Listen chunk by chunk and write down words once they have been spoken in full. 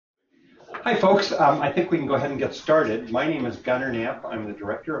Hi, folks. I think we can go ahead and get started. My name is Gunnar Knapp. I'm the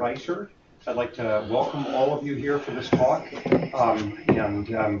director of ISER. I'd like to welcome all of you here for this talk. I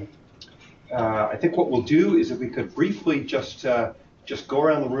think what we'll do is if we could briefly just go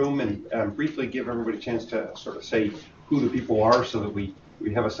around the room and briefly give everybody a chance to sort of say who the people are so that we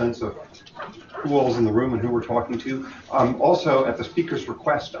have a sense of who all's in the room and who we're talking to. Also, at the speaker's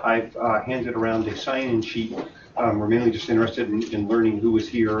request, I've handed around a sign-in sheet. We're mainly just interested in learning who is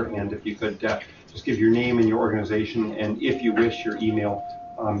here, and if you could just give your name and your organization, and if you wish, your email,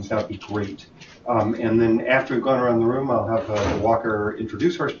 that would be great. And then after we've gone around the room, I'll have Walker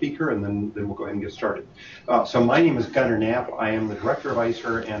introduce our speaker, and then we'll go ahead and get started. So my name is Gunnar Knapp. I am the director of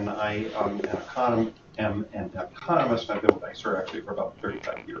ISER, and I am an economist. I've been with ISER actually for about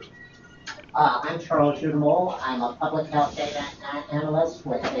 35 years. I'm Charles Sidmore. I'm a public health data analyst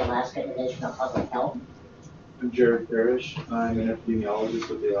with the Alaska Division of Public Health. I'm Jared Parrish. I'm an epidemiologist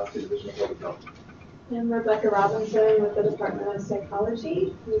with the Alaska Division of Public Health. I'm Rebecca Robinson with the Department of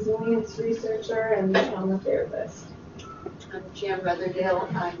Psychology, resilience researcher, and trauma therapist. I'm Jan Retherdale.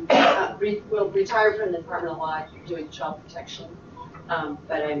 I'm retired from the Department of Law doing child protection,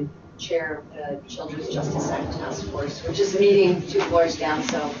 but I'm chair of the Children's Justice Act Task Force, which is meeting 2 floors down,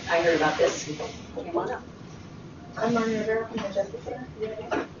 so I heard about this and came on up. I'm Marnie Rivera from the Justice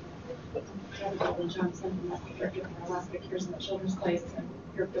Act. I'm Johnson, I'm the director of Alaska Cares in the Children's Place, and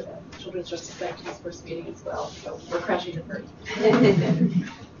here for the Children's Justice Act Task Force meeting as well, so we're crashing the party.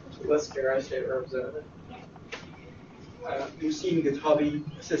 Les Garrett, State Representative. Musin Gatabi,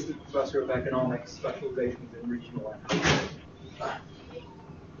 Assistant Professor of Economics, Specializations in Regional Economics.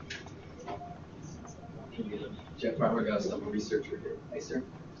 Jeff Arbogast, I'm a researcher here at ISER.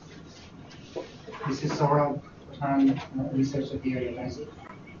 This is Saurabh, I'm a researcher here at ISER.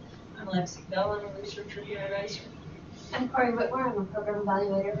 I'm Lexi Bell, I'm a researcher here at ISER. I'm Corey Whitmore, I'm a program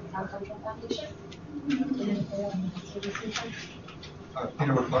evaluator for South Central Foundation.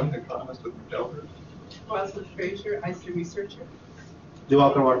 Peter McClung, economist with McDowell. Rosalind Frazier, ISER researcher.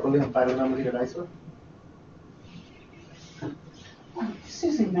 Diwakar Varpalli, I'm paranormal here at ISER.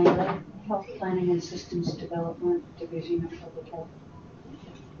 Susan Miller, Health Planning and Systems Development, Division of Public Health.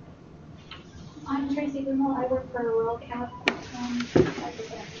 I'm Tracy Gummel, I work for Rural Cap.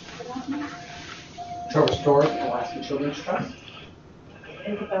 Trevor Storr, Alaska Children's Trust.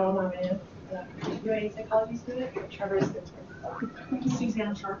 Isabella Marman, UA psychology student. Trevor Spencer.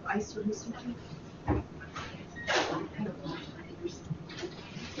 Suzanne Sharp, ISER researcher.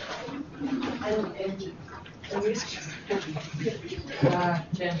 I'm Angie.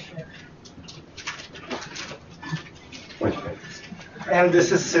 Jan Schmidt. And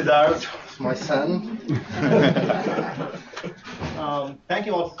this is Siddharth, my son. Thank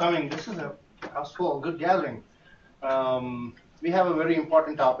you all for coming. This is a houseful, good gathering. We have a very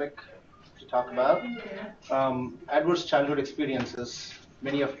important topic to talk about. Adverse childhood experiences.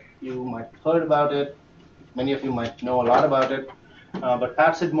 Many of you might have heard about it. Many of you might know a lot about it. But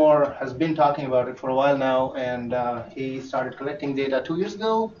Pat Sidmore has been talking about it for a while now, and he started collecting data 2 years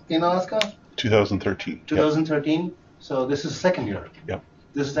ago in Alaska? 2013. 2013. Yep. So this is second year. Yep.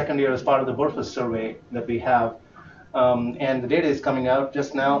 This is second year as part of the Burfus survey that we have. And the data is coming out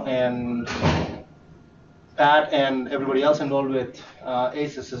just now, and Pat and everybody else involved with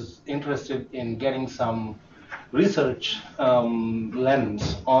ACES is interested in getting some research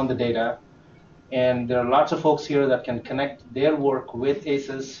lens on the data. And there are lots of folks here that can connect their work with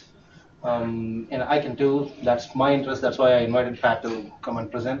ACES, and I can too. That's my interest. That's why I invited Pat to come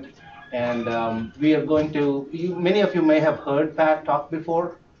and present. And we are going to, many of you may have heard Pat talk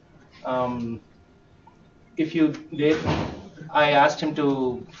before. If you did, I asked him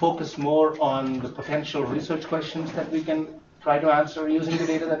to focus more on the potential research questions that we can try to answer using the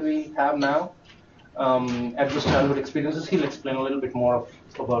data that we have now. Adverse childhood experiences, he'll explain a little bit more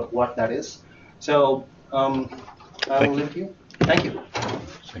about what that is. So I will leave you. Thank you.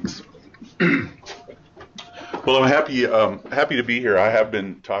 Thanks. Well, I'm happy to be here. I have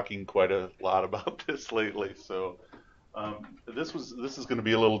been talking quite a lot about this lately, so this is going to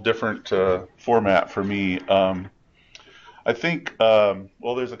be a little different format for me. I think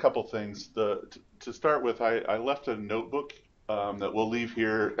well, there's a couple things. To start with, I left a notebook that we'll leave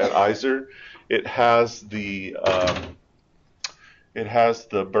here at ISER. It has the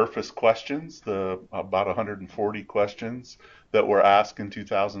Burfus questions, about 140 questions that were asked in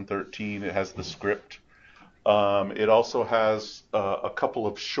 2013. It has the script. It also has a couple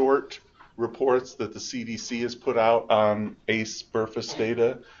of short reports that the CDC has put out on ACE Burfus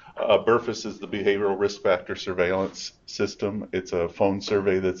data. Burfus is the Behavioral Risk Factor Surveillance System. It's a phone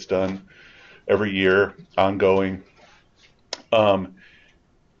survey that's done every year, ongoing.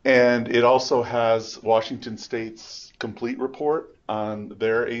 And it also has Washington State's complete report on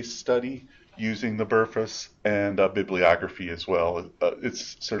their ACE study using the BRFIS and bibliography as well.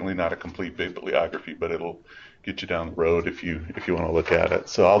 It's certainly not a complete bibliography, but it'll get you down the road if you want to look at it.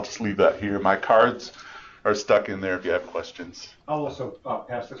 So I'll just leave that here. My cards are stuck in there if you have questions. I'll also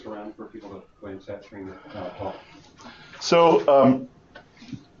pass this around for people to glance at during the talk. So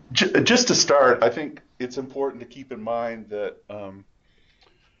just to start, I think it's important to keep in mind that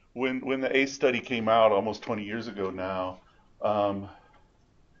when the ACE study came out almost 20 years ago now,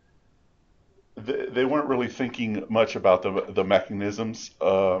 they weren't really thinking much about the mechanisms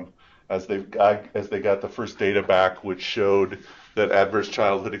as they got the first data back, which showed that adverse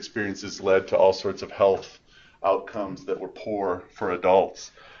childhood experiences led to all sorts of health outcomes that were poor for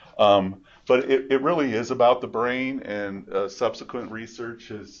adults. But it really is about the brain, and subsequent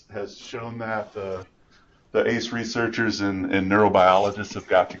research has shown that the ACE researchers and neurobiologists have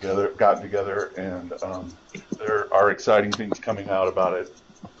gotten together, and there are exciting things coming out about it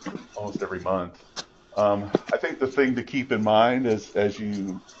almost every month. I think the thing to keep in mind as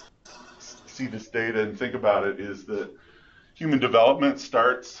you see this data and think about it is that human development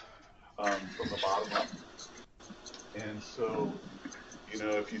starts from the bottom up. And so,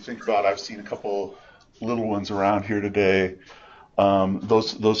 if you think about, I've seen a couple little ones around here today.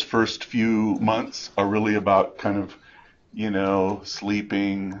 Those first few months are really about kind of,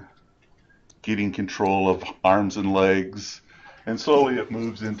 sleeping, getting control of arms and legs, and slowly it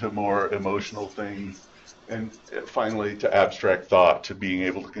moves into more emotional things, and finally to abstract thought, to being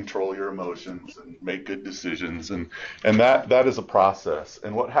able to control your emotions and make good decisions, and that is a process.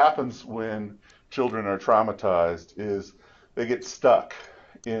 And what happens when children are traumatized is they get stuck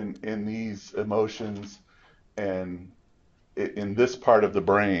in these emotions and in this part of the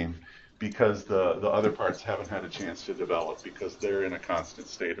brain, because the other parts haven't had a chance to develop, because they're in a constant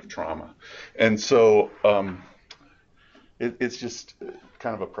state of trauma. And so it's just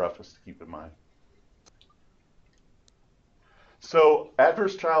kind of a preface to keep in mind. So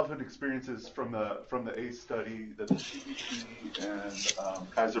adverse childhood experiences from the ACE study that the CDC and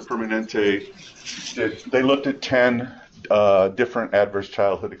Kaiser Permanente did, they looked at 10 different adverse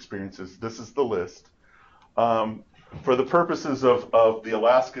childhood experiences. This is the list. For the purposes of the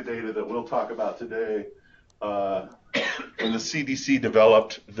Alaska data that we'll talk about today, when the CDC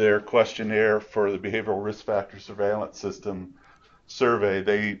developed their questionnaire for the Behavioral Risk Factor Surveillance System survey,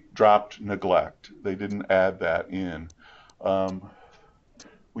 they dropped neglect. They didn't add that in.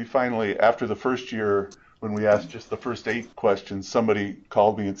 We finally, after the first year, when we asked just the first 8 questions, somebody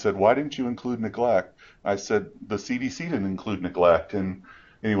called me and said, "Why didn't you include neglect?" I said, "The CDC didn't include neglect." And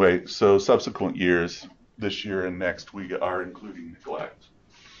anyway, so subsequent years, this year and next, we are including neglect.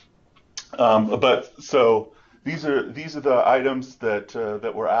 But so these are the items that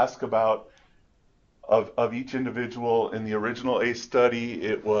were asked about of each individual. In the original ACE study,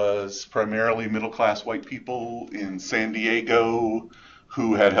 it was primarily middle-class white people in San Diego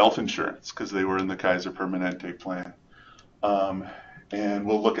who had health insurance because they were in the Kaiser Permanente plan. And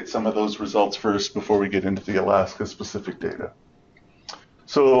we'll look at some of those results first before we get into the Alaska-specific data.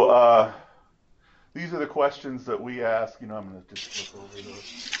 So these are the questions that we ask. I'm going to just look over those.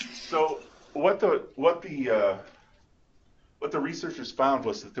 So what the researchers found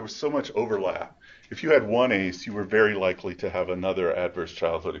was that there was so much overlap. If you had one ACE, you were very likely to have another adverse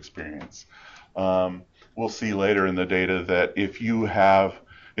childhood experience. We'll see later in the data that if you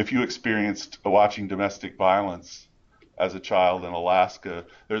experienced watching domestic violence as a child in Alaska,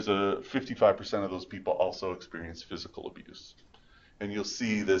 there's a 55% of those people also experience physical abuse. And you'll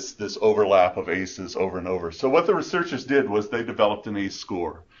see this overlap of ACEs over and over. So what the researchers did was they developed an ACE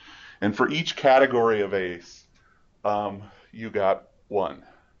score. And for each category of ACE, you got 1.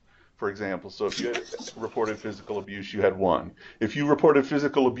 For example, so if you had reported physical abuse, you had 1. If you reported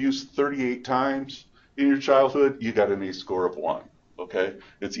physical abuse 38 times in your childhood, you got an ACE score of 1. Okay,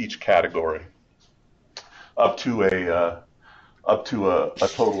 it's each category, up to a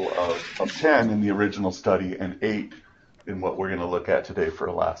total of 10 in the original study and 8 in what we're going to look at today for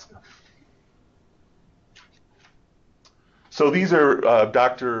Alaska. So these are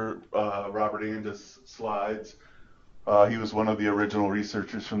Dr. Robert Andis' slides. He was one of the original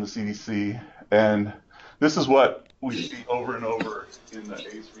researchers from the CDC, and this is what we see over and over in the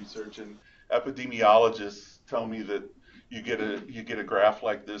ACE research. And epidemiologists tell me that you get a graph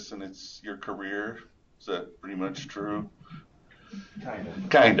like this, and it's your career. Is that pretty much true?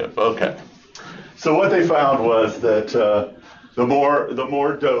 Kind of. Okay. So what they found was that the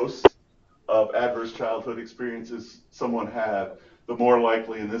more dose of adverse childhood experiences someone had, the more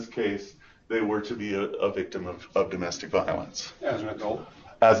likely, in this case, they were to be a victim of domestic violence. As an adult?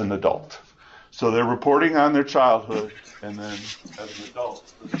 as an adult. So they're reporting on their childhood, and then as an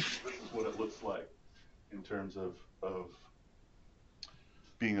adult, this is what it looks like in terms of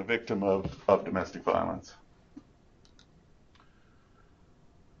being a victim of domestic violence.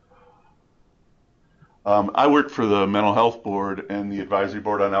 I work for the Mental Health Board and the Advisory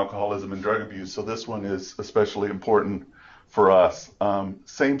Board on Alcoholism and Drug Abuse, so this one is especially important for us.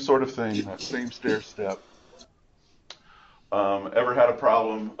 Same sort of thing, that same stair step. Ever had a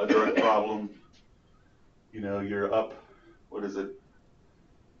problem, a drug problem? You know, you're up, what is it,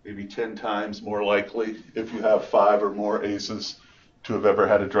 maybe 10 times more likely if you have 5 or more ACEs to have ever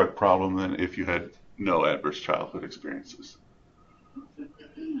had a drug problem than if you had no adverse childhood experiences.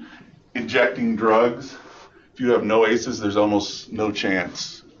 Injecting drugs, if you have no ACEs, there's almost no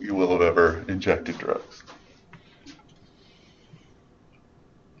chance you will have ever injected drugs.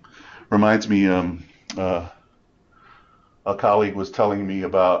 Reminds me, a colleague was telling me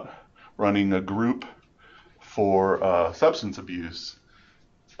about running a group for substance abuse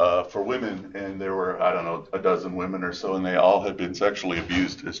for women, and there were, I don't know, a dozen women or so, and they all had been sexually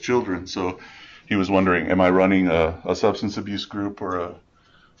abused as children. So he was wondering, am I running a substance abuse group or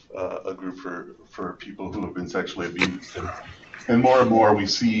a group for people who have been sexually abused? And more we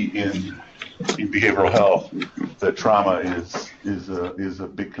see in behavioral health that trauma is a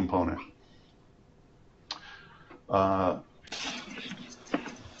big component.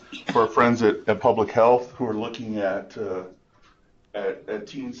 For our friends at Public Health who are looking at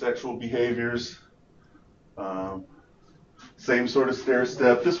teen sexual behaviors, same sort of stair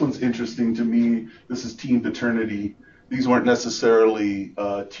step. This one's interesting to me. This is teen paternity. These weren't necessarily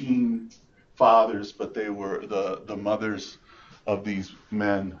teen fathers, but they were the mothers of these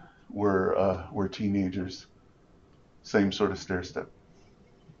men were teenagers. Same sort of stair step.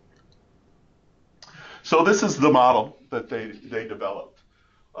 So this is the model that they developed.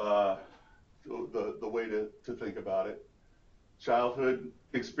 The way to think about it. Childhood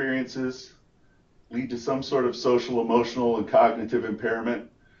experiences lead to some sort of social, emotional, and cognitive impairment.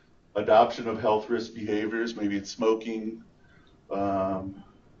 Adoption of health risk behaviors, maybe it's smoking,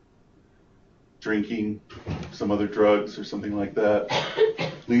 drinking, some other drugs or something like that,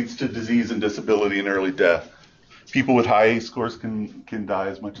 leads to disease and disability and early death. People with high ACE scores can die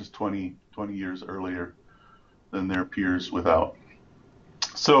as much as 20 years earlier than their peers without.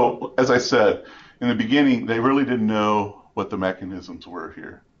 So, as I said, in the beginning, they really didn't know what the mechanisms were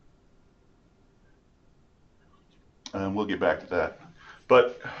here. And we'll get back to that.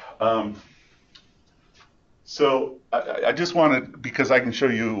 But, so I just wanted, because I can show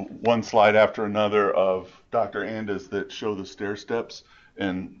you one slide after another of Dr. Anda's that show the stair steps,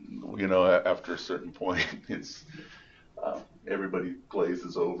 and, you know, after a certain point, it's, everybody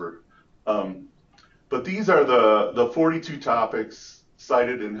glazes over. But these are the 42 topics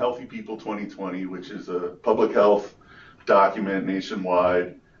cited in Healthy People 2020, which is a public health document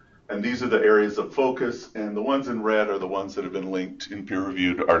nationwide. And these are the areas of focus, and the ones in red are the ones that have been linked in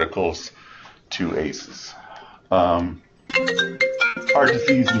peer-reviewed articles to ACEs. Heart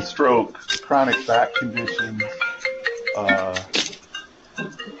disease and stroke, chronic back conditions.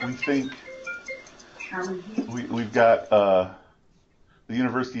 We think we've got the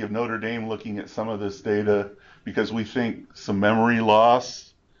University of Notre Dame looking at some of this data because we think some memory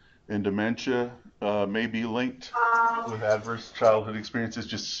loss and dementia may be linked with adverse childhood experiences,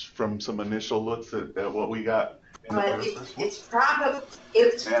 just from some initial looks at what we got. But it's probably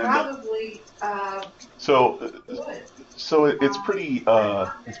so it's pretty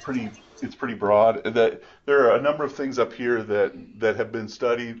broad. That there are a number of things up here that have been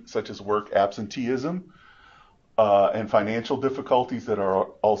studied, such as work absenteeism and financial difficulties that are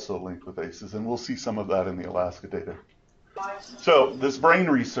also linked with ACEs, and we'll see some of that in the Alaska data. So this brain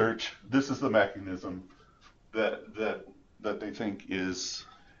research, this is the mechanism that they think is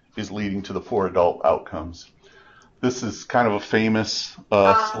leading to the poor adult outcomes. This is kind of a famous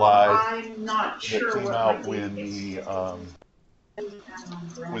slide I'm not sure that came what out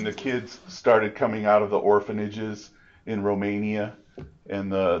when the kids started coming out of the orphanages in Romania,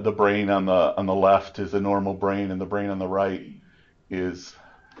 and the brain on the left is a normal brain, and the brain on the right is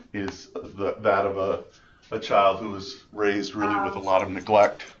that of a child who was raised really with a lot of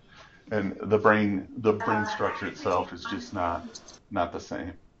neglect, and the brain structure itself is just not the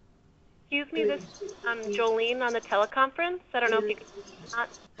same. Excuse me, this is Jolene on the teleconference. I don't know if you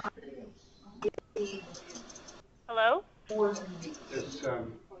can. Hello?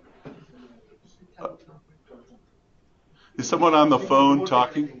 Is someone on the phone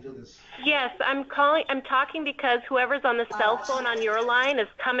talking? Yes, I'm talking because whoever's on the cell phone on your line is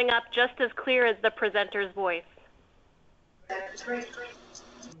coming up just as clear as the presenter's voice.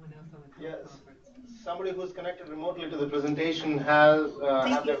 Yes. Somebody who's connected remotely to the presentation has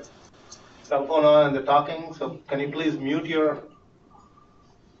have their cell phone on and they're talking. So can you please mute your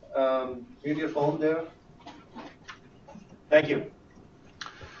phone there? Thank you.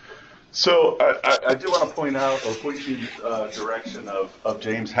 So I do want to point out or point you in the direction of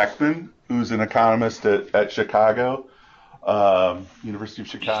James Heckman, who's an economist at Chicago, University of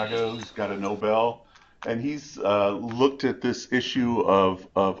Chicago. He's got a Nobel, and he's looked at this issue of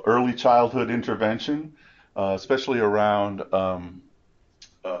early childhood intervention, especially around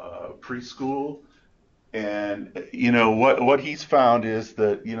preschool. And what he's found is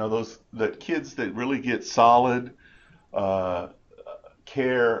that that kids that really get solid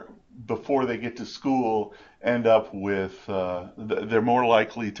care before they get to school end up with they're more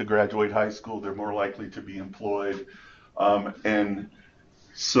likely to graduate high school, they're more likely to be employed, and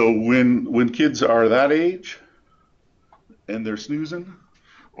so when kids are that age and they're snoozing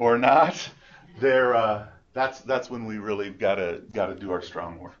or not, they're that's when we really gotta do our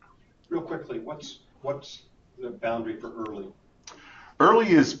strong work. Real quickly, what's the boundary for early?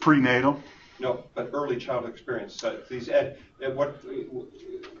 Early is prenatal. No, but early childhood experience.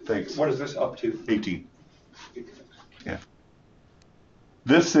 Thanks. What is this up to? 18. Yeah.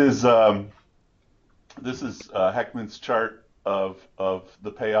 This is Heckman's chart of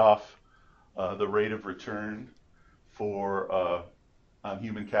the payoff, the rate of return for on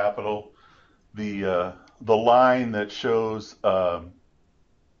human capital. The line that shows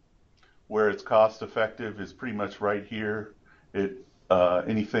where it's cost effective is pretty much right here.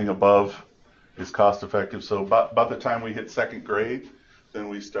 Anything above is cost effective. So about the time we hit second grade, then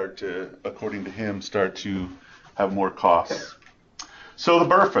we start to, according to him, start to have more costs. So the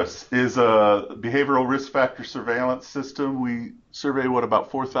BRFIS is a behavioral risk factor surveillance system. We survey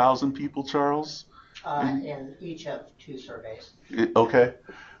about 4,000 people, Charles? In each of 2 surveys. Okay.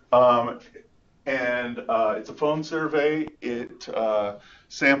 And it's a phone survey. It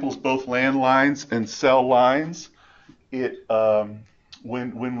samples both landlines and cell lines. It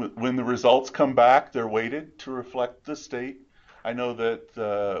when the results come back, they're weighted to reflect the state. I know that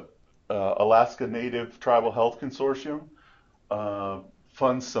the Alaska Native Tribal Health Consortium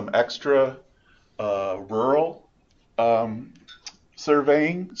funds some extra rural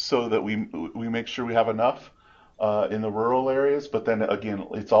surveying so that we make sure we have enough in the rural areas. But then again,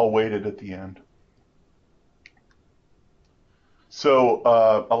 it's all weighted at the end. So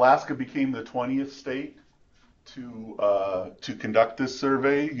Alaska became the 20th state to conduct this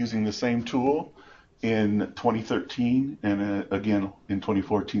survey using the same tool in 2013, and again in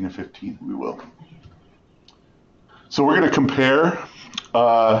 2014 and 15 we will. So we're going to compare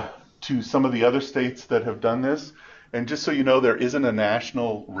to some of the other states that have done this, and just so you know, there isn't a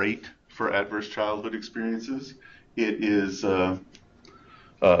national rate for adverse childhood experiences. It is no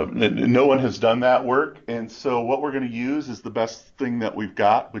one has done that work, and so what we're going to use is the best thing that we've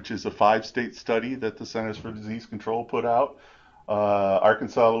got, which is a 5-state study that the Centers for Disease Control put out.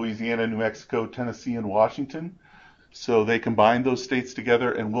 Arkansas, Louisiana, New Mexico, Tennessee, and Washington. So they combined those states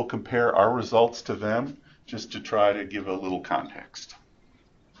together, and we'll compare our results to them just to try to give a little context.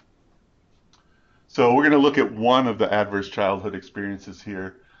 So we're going to look at one of the adverse childhood experiences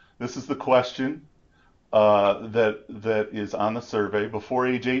here. This is the question that is on the survey. Before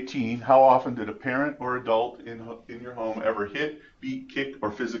age 18, how often did a parent or adult in your home ever hit, beat, kick, or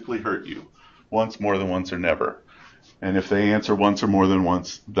physically hurt you? Once, more than once, or never? And if they answer once or more than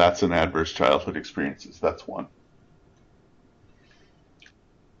once, that's an adverse childhood experiences. That's one.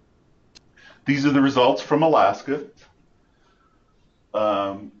 These are the results from Alaska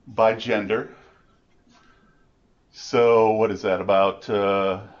by gender. So what is that? About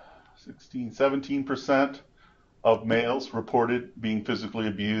 17% of males reported being physically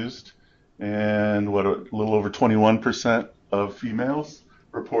abused, and a little over 21% of females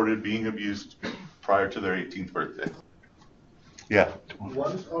reported being abused prior to their 18th birthday. Yeah.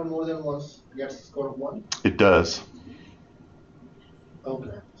 Once or more than once gets a score of 1? It does.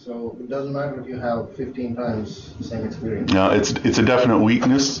 Okay, so it doesn't matter if you have 15 times the same experience. No, it's a definite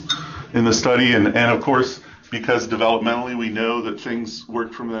weakness in the study, and of course, because developmentally we know that things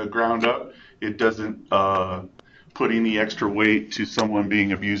work from the ground up, it doesn't put any extra weight to someone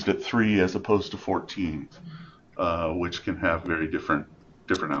being abused at 3 as opposed to 14, which can have very different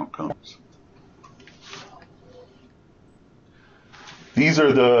outcomes. These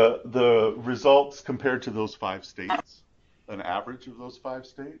are the results compared to those 5 states, an average of those 5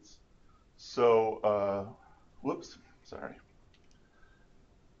 states. So,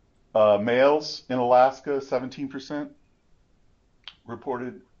 males in Alaska, 17%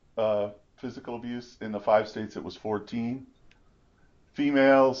 reported physical abuse. In the 5 states, it was 14.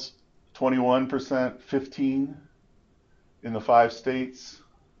 Females, 21%, 15 in the 5 states.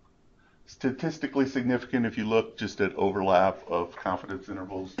 Statistically significant if you look just at overlap of confidence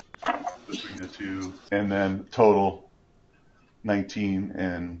intervals between the two, and then total 19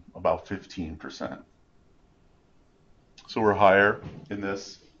 and about 15%. So we're higher in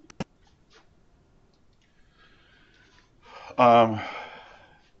this.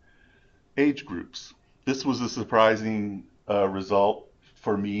 Age groups. This was a surprising result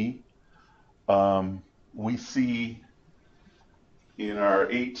for me. We see in our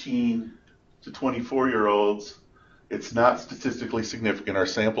 18 to 24-year-olds, it's not statistically significant. Our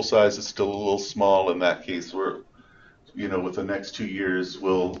sample size is still a little small in that case. We're, with the next 2 years,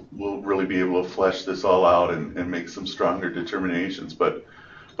 we'll really be able to flesh this all out and make some stronger determinations. But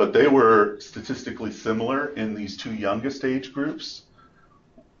they were statistically similar in these 2 youngest age groups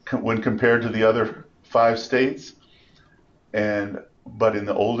when compared to the other 5 states. But in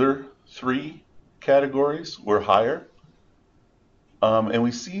the older 3 categories, we're higher. And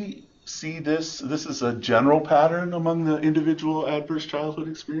we see this is a general pattern among the individual adverse childhood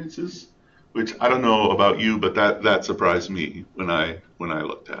experiences, which I don't know about you, but that surprised me when I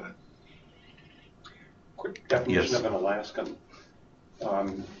looked at it. Quick definition of an Alaskan.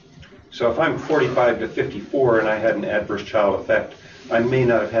 So if I'm 45 to 54 and I had an adverse child effect, I may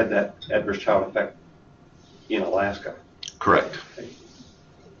not have had that adverse child effect in Alaska. Correct.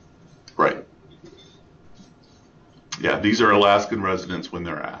 Right. Yeah, these are Alaskan residents when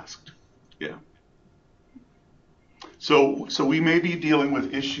they're asked. Yeah. So we may be dealing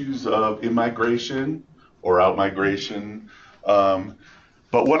with issues of immigration or outmigration,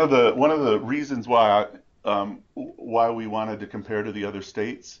 but one of the reasons why we wanted to compare to the other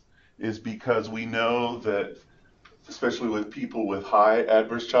states is because we know that, especially with people with high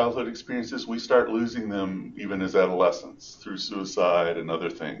adverse childhood experiences, we start losing them even as adolescents through suicide and other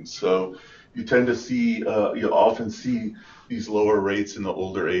things. So you tend to see, you often see these lower rates in the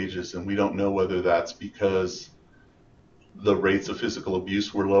older ages, and we don't know whether that's because the rates of physical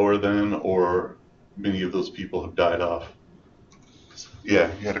abuse were lower then, or many of those people have died off.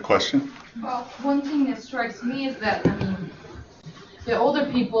 Yeah, you had a question? Well, one thing that strikes me is that, the older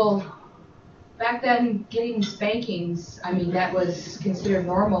people, back then, getting spankings, that was considered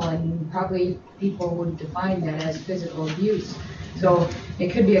normal, and probably people would define that as physical abuse. So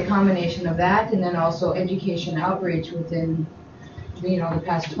it could be a combination of that, and then also education outreach within, the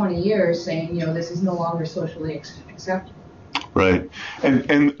past 20 years saying, this is no longer socially acceptable. Right.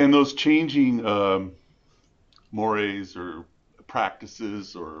 And those changing mores or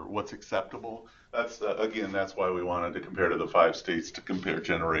practices or what's acceptable, that's why we wanted to compare to the 5 states to compare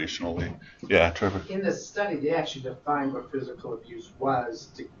generationally. Yeah, Trevor. In the study, they actually defined what physical abuse was,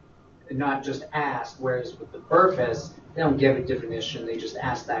 not just asked, whereas with the purpose, they don't give a definition, they just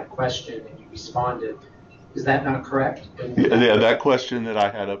ask that question and you responded. Is that not correct? Yeah, that question that I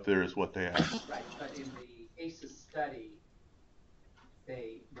had up there is what they asked. Right, but in the ACEs study,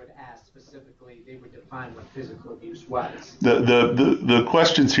 they would ask specifically, they would define what physical abuse was. The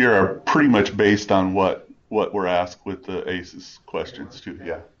questions here are pretty much based on what we're asked with the ACEs questions too,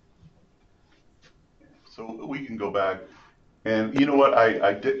 yeah. So we can go back. And you know what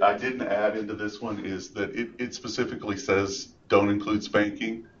I didn't add into this one is that it specifically says don't include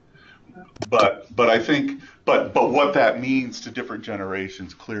spanking. But I think but what that means to different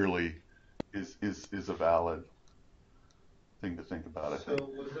generations clearly is a valid thing to think about, I think. So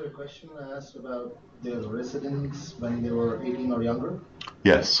was there a question asked about their residence when they were 18 or younger?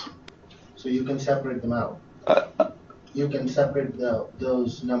 Yes. So you can separate them out. You can separate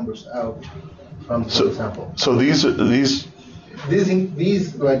those numbers out from the sample. So these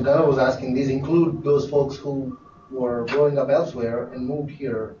like Gunnar was asking, these include those folks who were growing up elsewhere and moved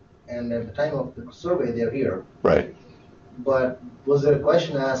here, and at the time of the survey, they're here. Right. But was there a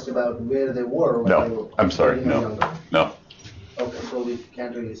question asked about where they were when they were? No, I'm sorry, no. Younger? No. Okay, so we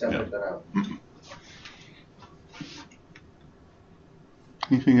can't really separate that out. Mm-hmm.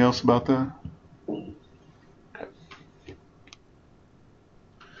 Anything else about that?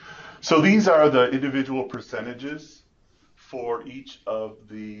 So these are the individual percentages for each of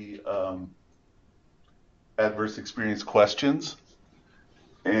the adverse experience questions,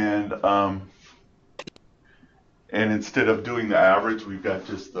 and instead of doing the average, we've got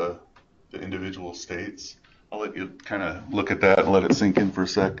just the individual states. I'll let you kind of look at that and let it sink in for a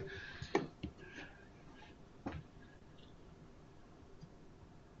sec.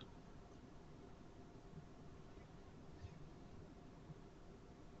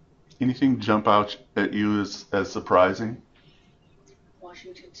 Anything jump out at you as surprising?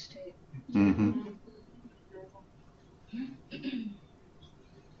 Washington State. Mm-hmm.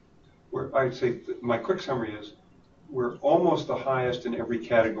 I'd say my quick summary is we're almost the highest in every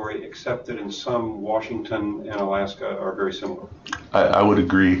category, except that in some, Washington and Alaska are very similar. I would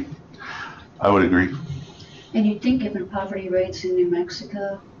agree. I would agree. And you'd think given poverty rates in New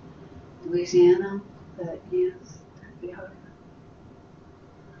Mexico, Louisiana, that yes, that'd be hard.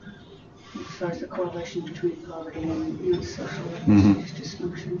 As far as the correlation between poverty and social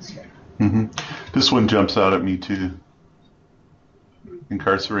dysfunctions. This one jumps out at me too.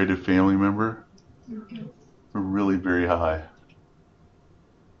 Incarcerated family member. We're really very high.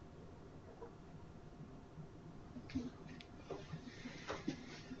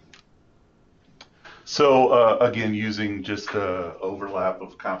 So again, using just overlap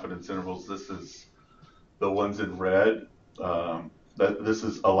of confidence intervals, this is the ones in red. This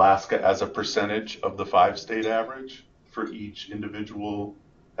is Alaska as a percentage of the 5-state average for each individual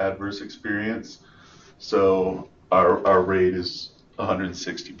adverse experience. So our rate is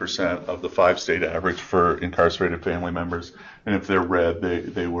 160% of the 5-state average for incarcerated family members. And if they're red,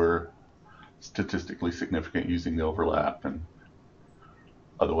 they were statistically significant using the overlap, and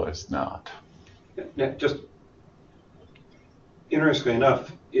otherwise not. Yeah, just interestingly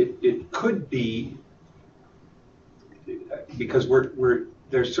enough, it could be because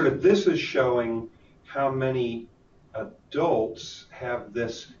there's sort of, this is showing how many adults have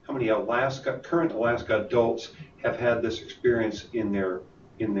this, how many current Alaska adults have had this experience in their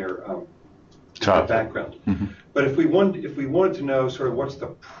background. But if we wanted to know sort of what's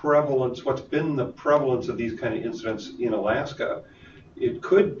been the prevalence of these kind of incidents in Alaska, it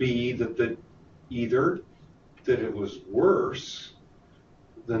could be that either that it was worse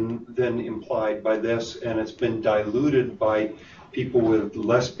than implied by this, and it's been diluted by people with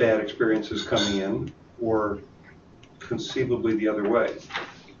less bad experiences coming in, or conceivably the other way.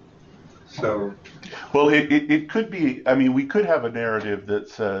 So, well, it could be. I mean, we could have a narrative that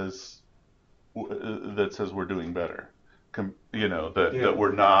says we're doing better, that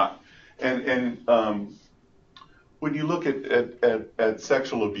we're not, and when you look at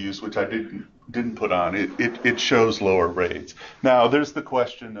sexual abuse, which I didn't put on, it shows lower rates. Now there's the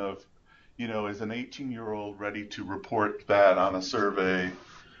question of, is an 18-year-old ready to report that on a survey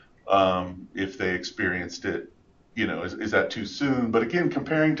if they experienced it? Is that too soon? But again,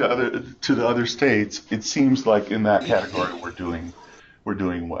 comparing to the other states, it seems like in that category we're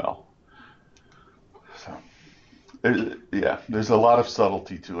doing well. So there's a lot of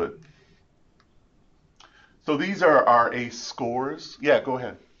subtlety to it. So these are our ACE scores. Yeah, go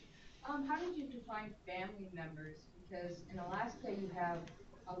ahead. How did you define family members? Because in Alaska you have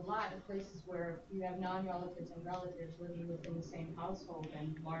a lot of places where you have non-relatives and relatives living within the same household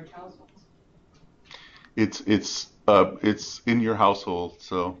and large households. It's in your household,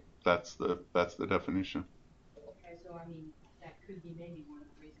 so that's the definition. Okay, so I mean that could be maybe one of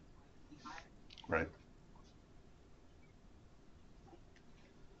the reasons why it could be higher. Right.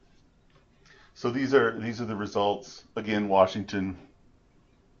 So these are the results. Again, Washington,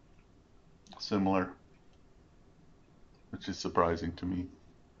 similar, which is surprising to me.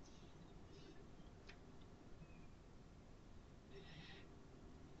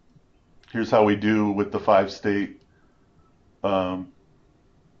 Here's how we do with the 5-state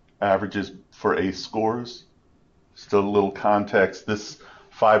averages for ACE scores. Still a little context. This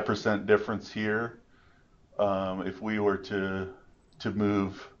 5% difference here, if we were to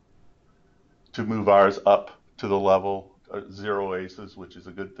move ours up to the level 0 ACEs, which is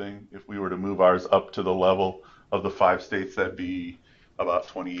a good thing. If we were to move ours up to the level of the 5 states, that'd be about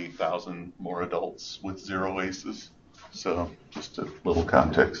 28,000 more adults with 0 ACEs. So just a little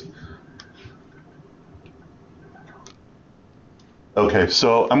context. Okay,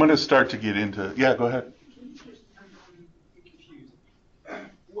 so I'm going to start to get into, yeah, go ahead. I'm confused.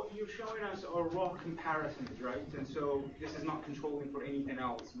 What you're showing us are raw comparisons, right? And so this is not controlling for anything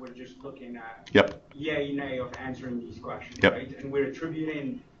else. We're just looking at yay, nay of answering these questions, right? And we're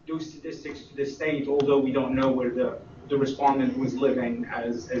attributing those statistics to the state, although we don't know where the respondent was living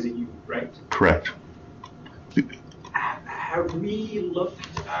as a youth, right? Correct. Have we looked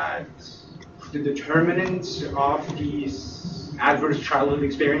at the determinants of these adverse childhood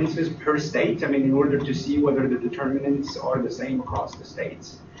experiences per state? I mean, in order to see whether the determinants are the same across the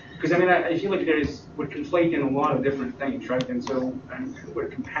states. Because I mean, I feel like we're conflating a lot of different things, right? And so we're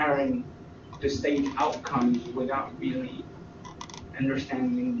comparing the state outcomes without really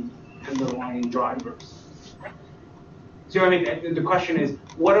understanding the underlying drivers. So I mean, the question is,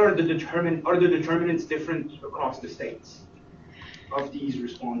 are the determinants different across the states of these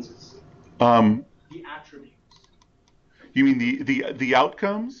responses? The attributes. You mean the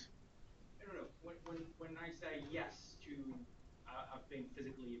outcomes? No. When I say yes to I've been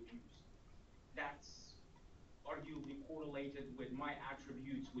physically abused, that's arguably correlated with my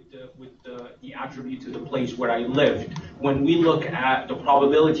attributes, with the attribute to the place where I lived. When we look at the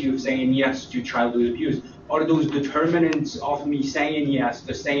probability of saying yes to childhood abuse, are those determinants of me saying yes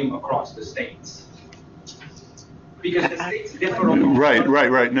the same across the states? Because the states differ on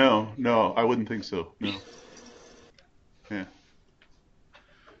Right. No, I wouldn't think so. No. Yeah.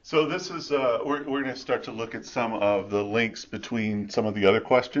 So this is we're going to start to look at some of the links between some of the other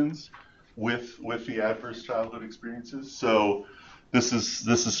questions with the adverse childhood experiences. So this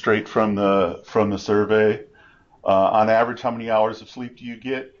is straight from the survey. On average, how many hours of sleep do you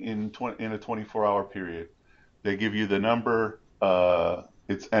get in a 24-hour period? They give you the number.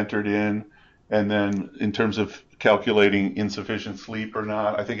 It's entered in, and then in terms of calculating insufficient sleep or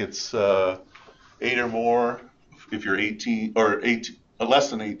not, I think it's 8 or more if you're 18 or 8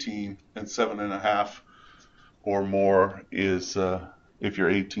 less than 18, and 7.5 or more is if you're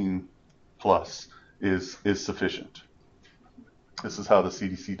 18 plus is sufficient. This is how the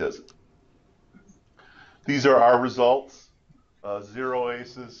CDC does it. These are our results. 0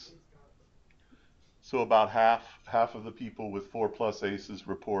 ACEs. So about half of the people with 4+ ACEs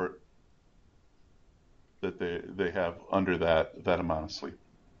report that they have under that amount of sleep.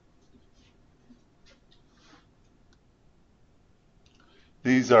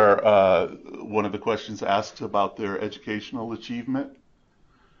 These are one of the questions asked about their educational achievement.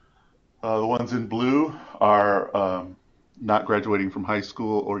 The ones in blue are not graduating from high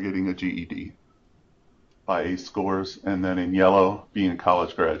school or getting a GED by ACE scores, and then in yellow, being a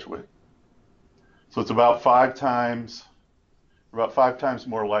college graduate. So it's about five times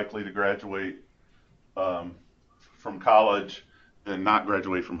more likely to graduate from college than not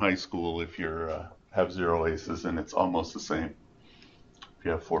graduate from high school if you have 0 ACEs, and it's almost the same if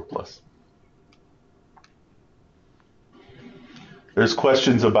you have 4+. There's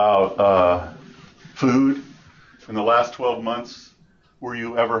questions about food. In the last 12 months, were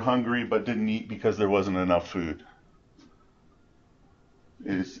you ever hungry but didn't eat because there wasn't enough food?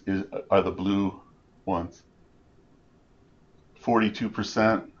 Are the blue ones.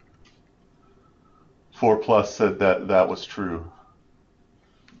 42%. 4+ said that was true.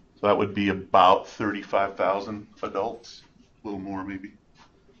 So that would be about 35,000 adults, a little more maybe,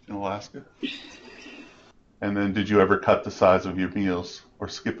 in Alaska. And then did you ever cut the size of your meals or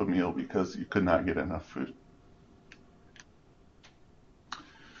skip a meal because you could not get enough food?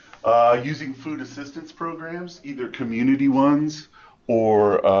 Using food assistance programs, either community ones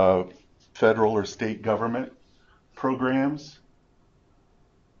or federal or state government programs.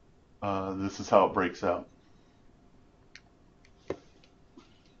 This is how it breaks out.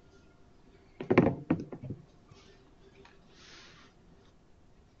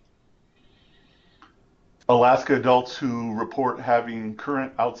 Alaska adults who report having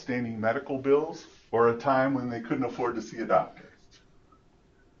current outstanding medical bills or a time when they couldn't afford to see a doctor.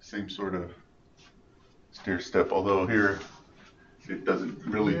 Same sort of stair step, although here it doesn't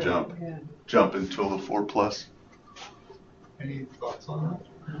really jump until the 4+. Any thoughts on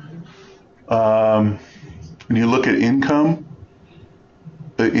that? When you look at income,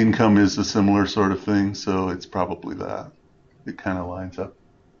 the income is a similar sort of thing, so it's probably that. It kind of lines up.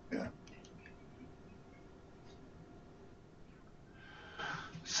 Yeah.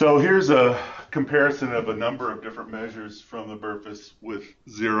 So here's a comparison of a number of different measures from the BRFIS with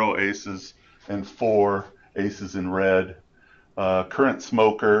 0 ACEs and 4 ACEs in red. Current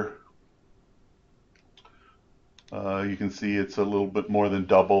smoker, you can see it's a little bit more than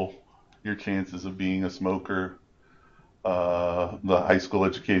double your chances of being a smoker. The high school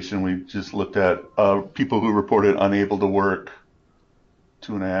education we just looked at, people who reported unable to work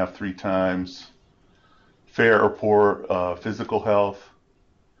 2.5, 3 times. Fair or poor physical health.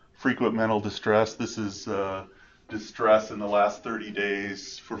 Frequent mental distress. This is distress in the last 30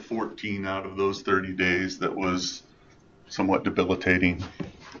 days for 14 out of those 30 days that was somewhat debilitating.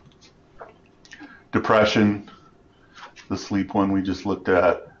 Depression, the sleep one we just looked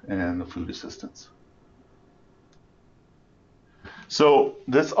at, and the food assistance. So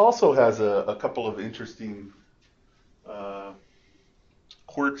this also has a couple of interesting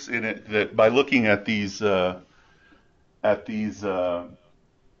quirks in it that by looking at these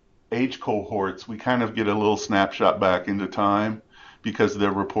age cohorts, we kind of get a little snapshot back into time because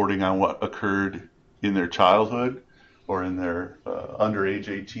they're reporting on what occurred in their childhood or in their under age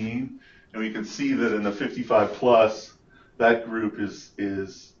 18. And we can see that in the 55+, that group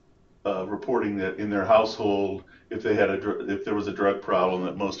is reporting that in their household, if there was a drug problem,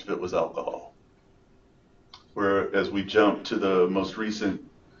 that most of it was alcohol. Whereas we jump to the most recent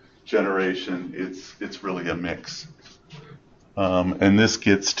generation, it's really a mix. And this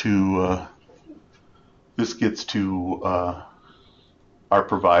gets to this gets to our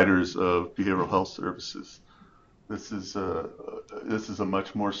providers of behavioral health services. This is a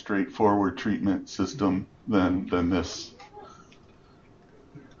much more straightforward treatment system than this.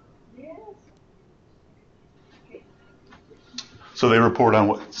 So they report on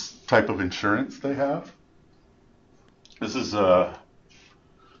what type of insurance they have. This is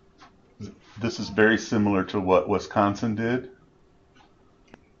very similar to what Wisconsin did.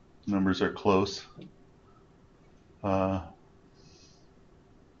 Numbers are close.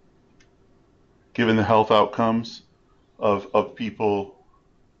 Given the health outcomes of people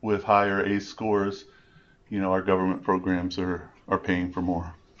with higher ACE scores, our government programs are paying for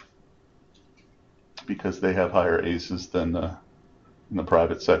more because they have higher ACEs than the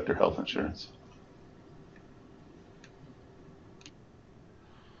private sector health insurance.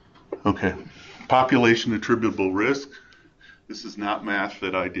 Okay, population attributable risk. This is not math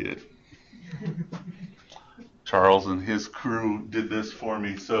that I did. Charles and his crew did this for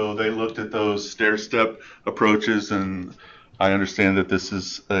me. So they looked at those stair-step approaches, and I understand that this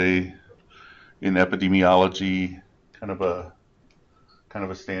is in epidemiology kind of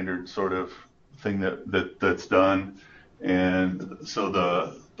a standard sort of thing that's done. And so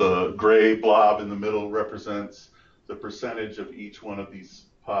the gray blob in the middle represents the percentage of each one of these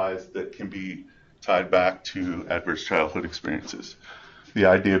pies that can be tied back to adverse childhood experiences. The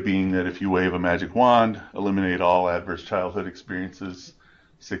idea being that if you wave a magic wand, eliminate all adverse childhood experiences,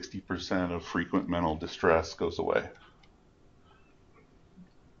 60% of frequent mental distress goes away.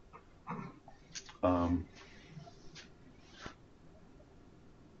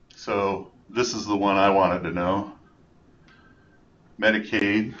 So this is the one I wanted to know.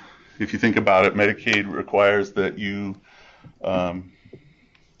 Medicaid, if you think about it, Medicaid requires that you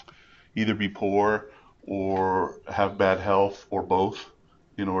either be poor or have bad health or both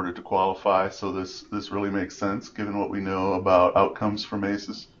in order to qualify. So this really makes sense given what we know about outcomes from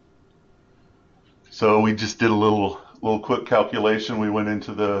ACEs. So we just did a little quick calculation. We went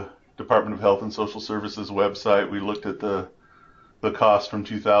into the Department of Health and Social Services website. We looked at the cost from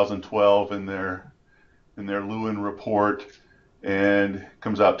 2012 in their Lewin report, and it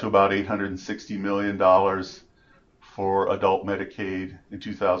comes out to about $860 million for adult Medicaid in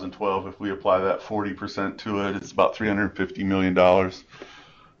 2012. If we apply that 40% to it, it's about $350 million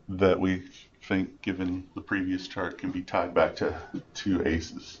that we think, given the previous chart, can be tied back to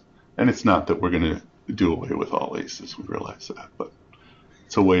ACEs. And it's not that we're going to do away with all ACEs, we realize that, but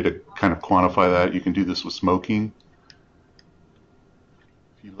it's a way to kind of quantify that. You can do this with smoking.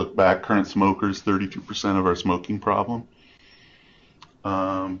 If you look back, current smokers, 32% of our smoking problem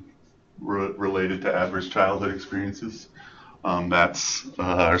related to adverse childhood experiences. That's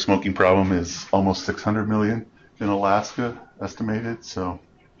our smoking problem is almost 600 million in Alaska estimated, so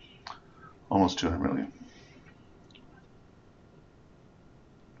almost 200 million.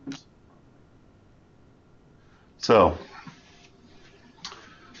 So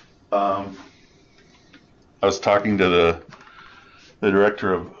I was talking to the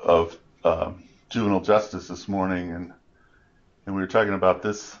director of juvenile justice this morning, and we were talking about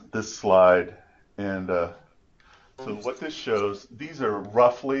this slide, and so what this shows, these are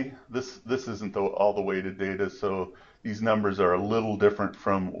roughly, this isn't all the weighted data, so these numbers are a little different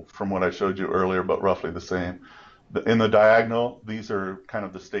from what I showed you earlier, but roughly the same. In the diagonal, these are kind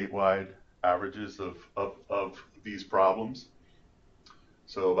of the statewide averages of these problems.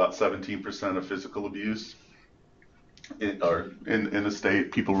 So about 17% of physical abuse in the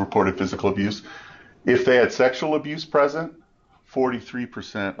state, people reported physical abuse. If they had sexual abuse present,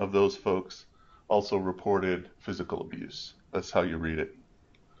 43% of those folks also reported physical abuse. That's how you read it.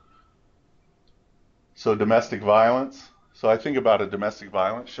 So domestic violence. So I think about a domestic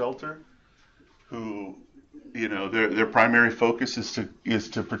violence shelter who, their primary focus is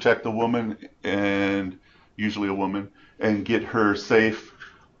to protect the woman, and usually a woman, and get her safe.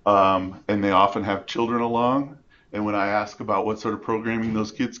 And they often have children along. And when I ask about what sort of programming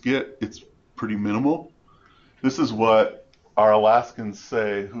those kids get, it's pretty minimal. This is what our Alaskans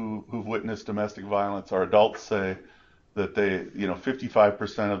say who've witnessed domestic violence. Our adults say that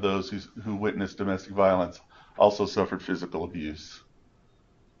 55% of those who witnessed domestic violence also suffered physical abuse.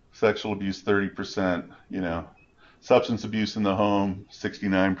 Sexual abuse, 30%, substance abuse in the home,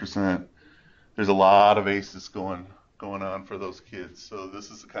 69%. There's a lot of ACEs going on for those kids. So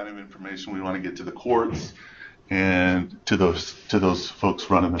this is the kind of information we want to get to the courts and to those folks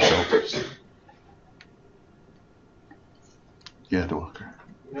running the shelters. Yeah, Walker.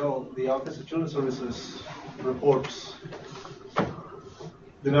 The Office of Children's Services reports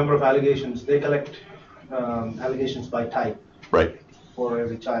the number of allegations. They collect allegations by type. Right. For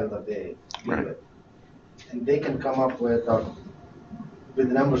every child that they deal with. and they can come up with the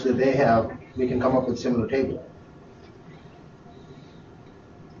numbers that they have, we can come up with similar table.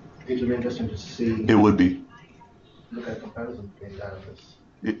 It will be interesting to see. It would be. Look at comparison between that and this.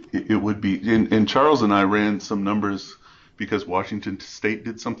 It would be. And Charles and I ran some numbers because Washington State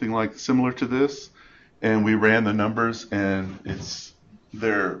did something like similar to this, and we ran the numbers, and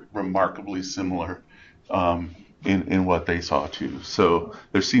they're remarkably similar in what they saw too. So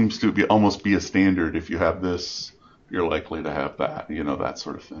there seems to be almost be a standard. If you have this, you're likely to have that. That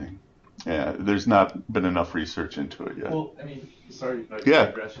sort of thing. Yeah, there's not been enough research into it yet. Well, I mean, sorry if I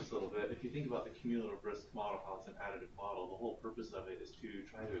digress just a little bit. If you think about the cumulative risk model, how it's an additive model, the whole purpose of it is to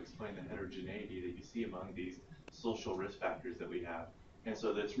try to explain the heterogeneity that you see among these social risk factors that we have. And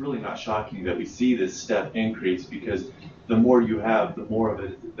so it's really not shocking that we see this step increase, because the more you have, the more of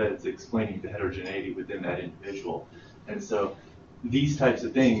it that it's explaining the heterogeneity within that individual. And so these types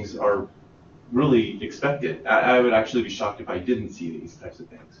of things are really expected. I would actually be shocked if I didn't see these types of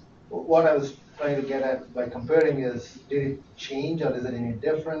things. What I was trying to get at by comparing is, did it change or is it any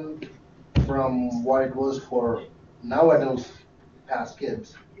different from what it was for now adults past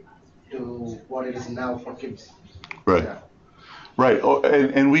kids to what it is now for kids? Right. Yeah. Right. Oh,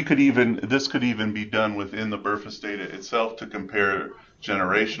 and this could even be done within the BRFIS data itself to compare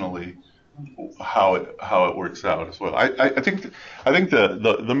generationally how it works out as well. I think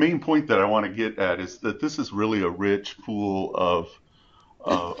the main point that I want to get at is that this is really a rich pool of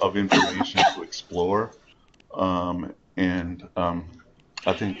information to explore, and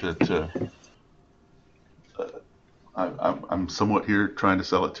I think that I'm somewhat here trying to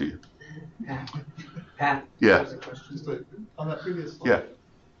sell it to you. Pat? Yeah. Just on that previous slide, Yeah.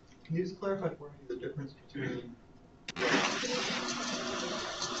 can you just clarify for me the difference between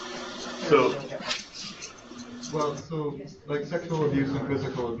so like sexual abuse and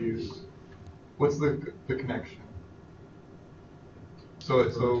physical abuse, what's the connection?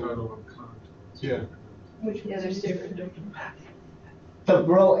 Yeah. Which ones are different? The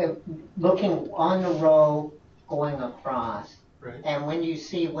row, looking on the row going across, right. And when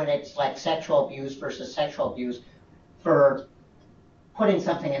it's like sexual abuse versus sexual abuse, for putting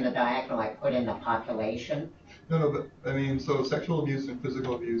something in the diagonal, I put in the population. No, but I mean, so sexual abuse and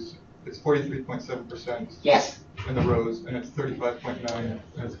physical abuse, it's 43.7%. Yes. In the rows, and it's 35.9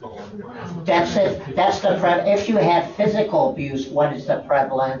 as well. That's it. That's the if you had physical abuse, what is the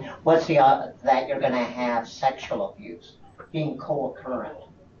prevalent? What's the that you're going to have sexual abuse being co-occurrent?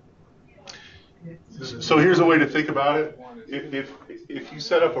 So here's a way to think about it. If you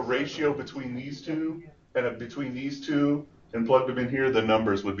set up a ratio between these two and between these two and plugged them in here, the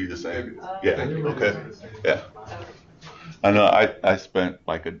numbers would be the same. Yeah. Okay. Yeah. I know. I spent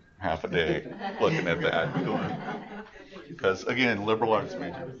like half a day looking at that, because again, liberal arts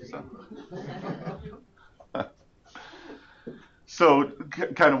major. So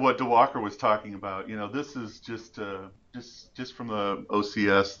kind of what DeWalker was talking about. This is just from the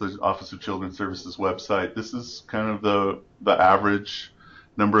OCS, the Office of Children's Services website. This is kind of the average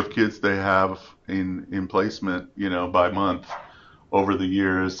number of kids they have in placement, by month over the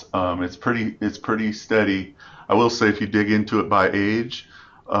years. It's pretty steady. I will say, if you dig into it by age,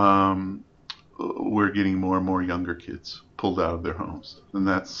 we're getting more and more younger kids pulled out of their homes, and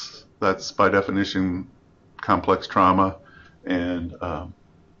that's by definition complex trauma, and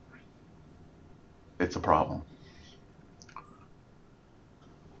it's a problem.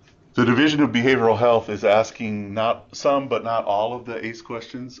 The Division of Behavioral Health is asking not some, but not all of the ACE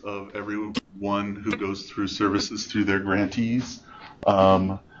questions of everyone who goes through services through their grantees.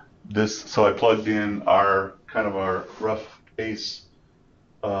 So I plugged in our rough ACE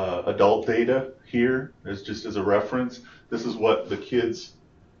adult data here just as a reference. This is what the kids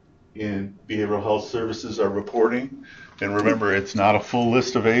in behavioral health services are reporting. And remember, it's not a full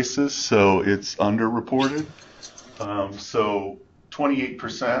list of ACEs, so it's underreported. So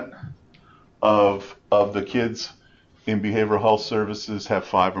 28% of the kids in behavioral health services have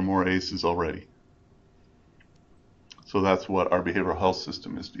 5 or more ACEs already. So that's what our behavioral health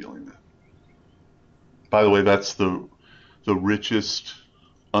system is dealing with. By the way, that's the richest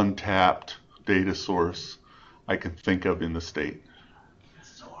untapped data source I can think of in the state.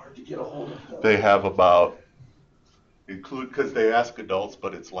 It's so hard to get a hold of them. They have about, because they ask adults,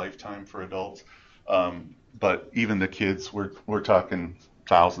 but it's lifetime for adults. But even the kids, we're talking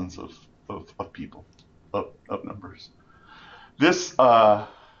thousands of people, of numbers. This, because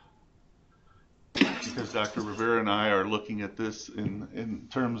Dr. Rivera and I are looking at this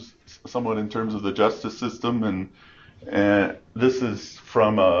somewhat in terms of the justice system, and this is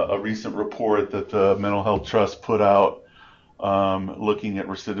from a recent report that the Mental Health Trust put out, looking at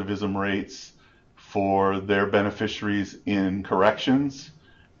recidivism rates for their beneficiaries in corrections,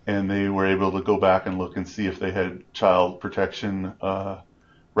 and they were able to go back and look and see if they had child protection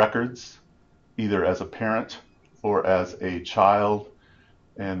records, either as a parent or as a child.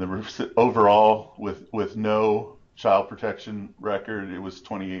 And the overall, with no child protection record, it was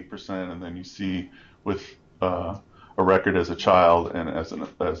 28%. And then you see with a record as a child and as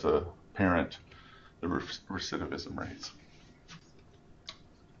a parent, the recidivism rates.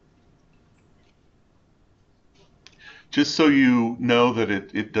 Just so you know that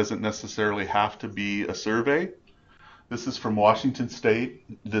it doesn't necessarily have to be a survey. This is from Washington State.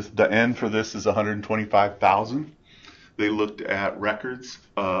 The N for this is 125,000. They looked at records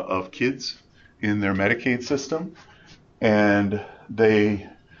of kids in their Medicaid system, and they,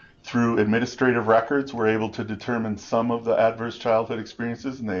 through administrative records, were able to determine some of the adverse childhood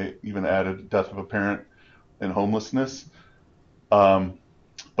experiences, and they even added death of a parent and homelessness.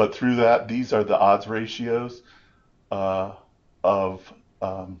 But through that, these are the odds ratios of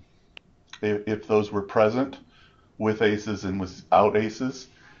if those were present with ACEs and without ACEs,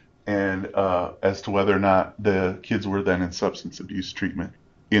 and as to whether or not the kids were then in substance abuse treatment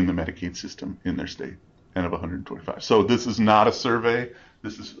in the Medicaid system in their state, N of 125. So this is not a survey.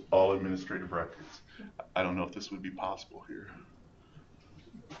 This is all administrative records. I don't know if this would be possible here.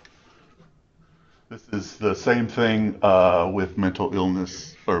 This is the same thing with mental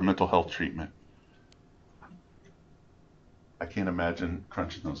illness or mental health treatment. I can't imagine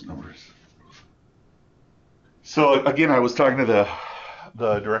crunching those numbers. So again, I was talking to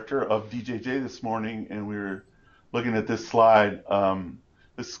the director of DJJ this morning, and we were looking at this slide.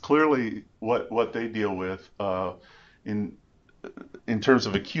 This is clearly what they deal with in terms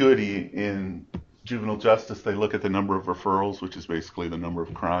of acuity in juvenile justice. They look at the number of referrals, which is basically the number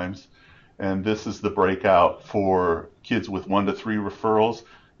of crimes, and this is the breakout for kids with 1 to 3 referrals,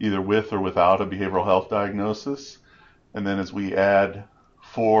 either with or without a behavioral health diagnosis. And then as we add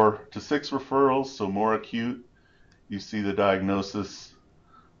 4 to 6 referrals, so more acute, you see the diagnosis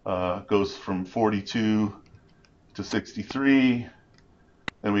goes from 42 to 63.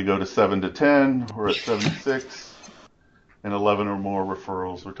 Then we go to 7 to 10, we're at 76. And 11 or more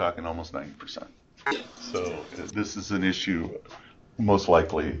referrals, we're talking almost 90%. So this is an issue most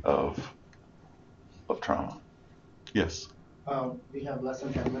likely of trauma. Yes? We have less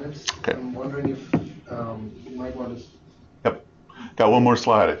than 10 minutes. Okay. I'm wondering if you might want to... Yep. Got one more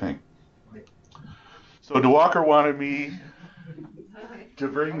slide, I think. So DeWalker wanted me to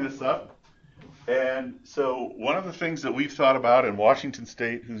bring this up. And so one of the things that we've thought about in Washington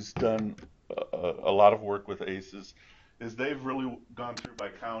State, who's done a lot of work with ACEs, is they've really gone through by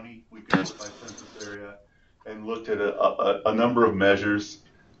county, we can look by census area, and looked at a number of measures,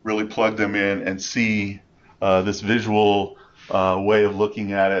 really plug them in and see this visual way of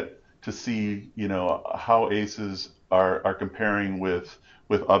looking at it to see, how ACEs are comparing with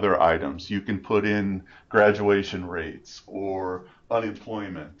other items. You can put in graduation rates or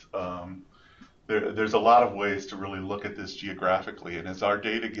unemployment. There's a lot of ways to really look at this geographically, and as our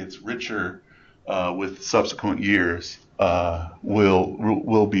data gets richer with subsequent years,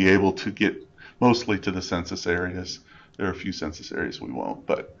 we'll be able to get mostly to the census areas. There are a few census areas we won't,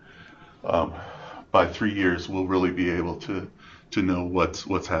 but by 3 years we'll really be able to know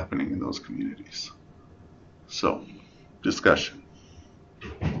what's happening in those communities. So, discussion,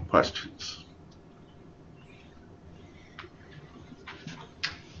 questions.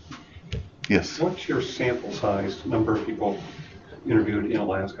 Yes. What's your sample size, number of people interviewed in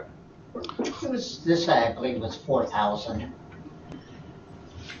Alaska? This I believe was 4,000.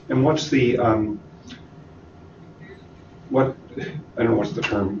 And what's the I don't know what's the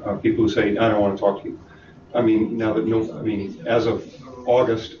term, people who say, I don't want to talk to you. I mean, now that as of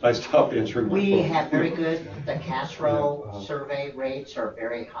August, I stopped answering my phone. We have very good, the Castro survey rates are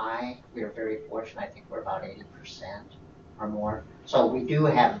very high. We are very fortunate. I think we're about 80% or more. So we do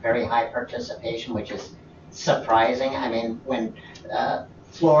have very high participation, which is surprising. I mean, when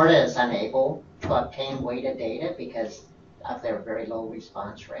Florida is unable to obtain weighted data because of their very low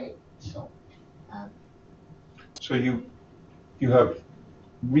response rate. So, so you have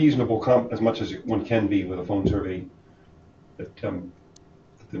reasonable as much as one can be with a phone survey that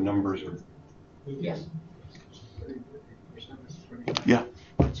the numbers are. Yes. Yeah.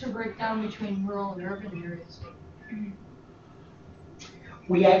 What's your breakdown between rural and urban areas?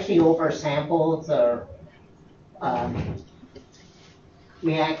 We actually oversampled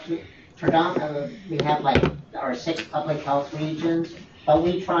we actually predominantly we have like our 6 public health regions, but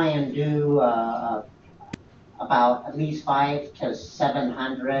we try and do about at least 500 to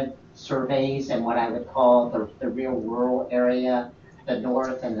 700 surveys in what I would call the real rural area. the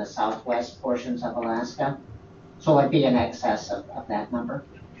north and the southwest portions of Alaska. So it'd be in excess of that number.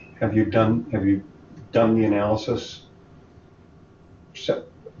 Have you done the analysis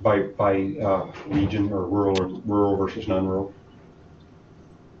by region or rural versus non-rural?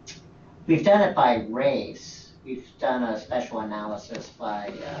 We've done it by race. We've done a special analysis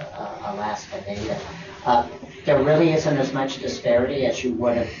by Alaska data. There really isn't as much disparity as you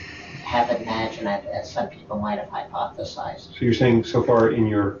would have imagined, as some people might have hypothesized. So you're saying so far in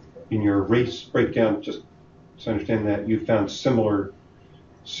your race breakdown, just to understand that, you found similar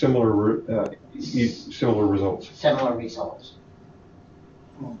results. Similar results.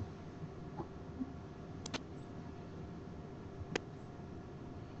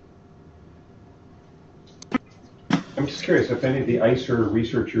 I'm just curious if any of the ISER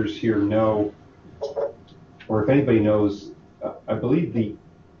researchers here know, or if anybody knows, I believe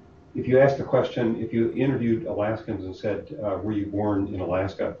if you asked the question, if you interviewed Alaskans and said, were you born in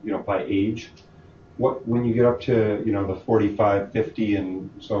Alaska, by age, when you get up to, the 45, 50 and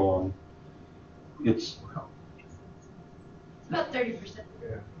so on, it's about 30%.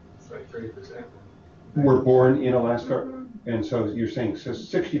 Yeah, it's like 30%. were born in Alaska, and so you're saying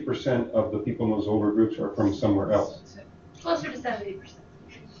 60% of the people in those older groups are from somewhere else. Closer to 70%.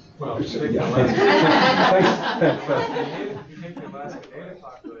 Well, Thanks. if you take the Alaska native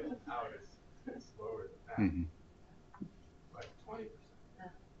population out, it's lower than that. Mm-hmm. Like 20%.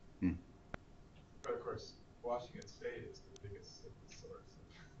 Mm. But of course, Washington State is the biggest source.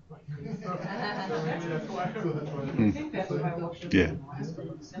 Yeah.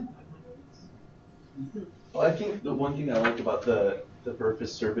 Well, I think the one thing I like about the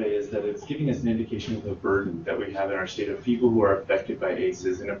purpose survey is that it's giving us an indication of the burden that we have in our state of people who are affected by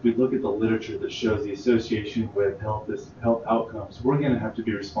ACEs. And if we look at the literature that shows the association with health outcomes, we're going to have to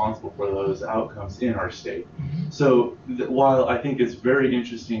be responsible for those outcomes in our state. So while I think it's very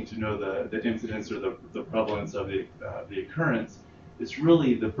interesting to know the incidence or the prevalence of the occurrence, it's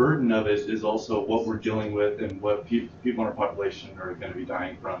really the burden of it is also what we're dealing with and what people in our population are going to be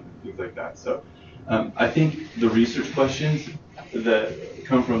dying from and things like that. So I think the research questions that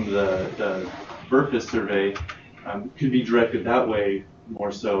come from the purpose survey could be directed that way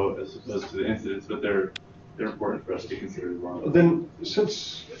more so as opposed to the incidents, but they're important for us to consider as well. Then,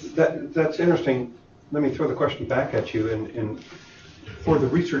 since that's interesting, let me throw the question back at you. And for the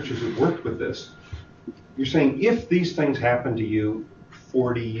researchers who worked with this, you're saying if these things happened to you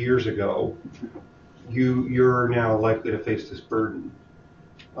 40 years ago, you're now likely to face this burden.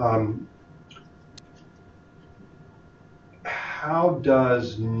 How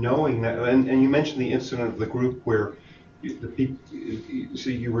does knowing that, and you mentioned the incident of the group where the people,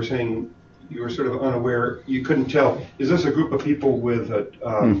 so you were saying you were sort of unaware, you couldn't tell, is this a group of people with a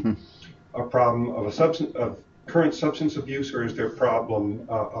problem of current substance abuse, or is their problem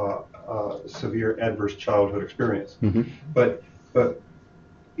severe adverse childhood experience? Mm-hmm. But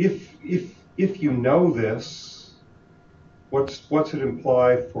if you know this, what's it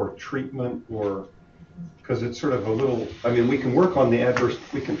imply for treatment, or because it's sort of a little, we can work on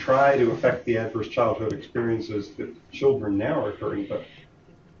we can try to affect the adverse childhood experiences that children now are occurring, but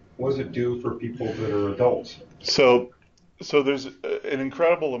what does it do for people that are adults? So there's an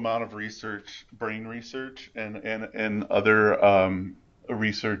incredible amount of research, brain research, and other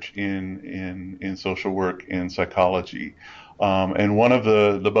research in social work and psychology, and one of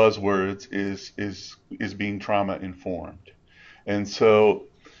the buzzwords is being trauma informed, and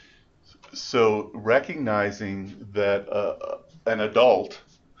so recognizing that an adult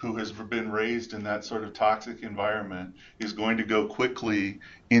who has been raised in that sort of toxic environment is going to go quickly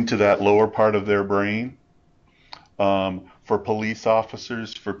into that lower part of their brain. For police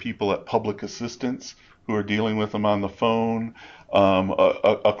officers, for people at public assistance who are dealing with them on the phone,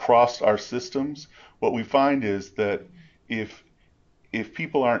 across our systems, what we find is that if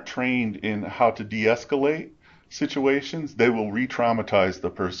people aren't trained in how to de-escalate situations, they will re-traumatize the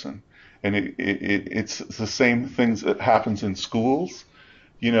person. And it's the same things that happens in schools.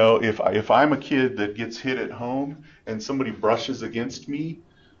 If I'm a kid that gets hit at home and somebody brushes against me,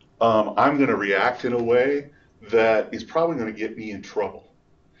 I'm going to react in a way that is probably going to get me in trouble.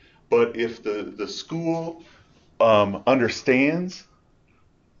 But if the school understands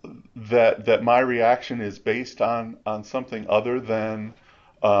that my reaction is based on something other than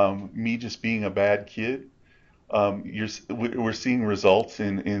me just being a bad kid, we're seeing results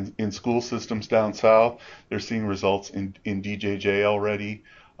in school systems down south. They're seeing results in DJJ already.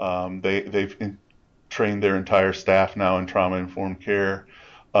 They've trained their entire staff now in trauma-informed care.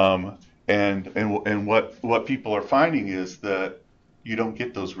 And what people are finding is that you don't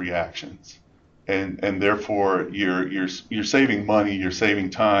get those reactions. and therefore you're saving money, you're saving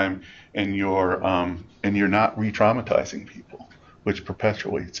time, and you're not re-traumatizing people, which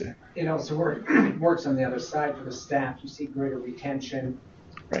perpetuates it. It also works on the other side for the staff. You see greater retention.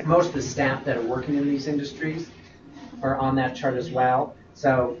 Right. Most of the staff that are working in these industries are on that chart as well.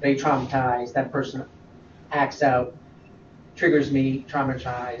 So they traumatize, that person acts out, triggers me,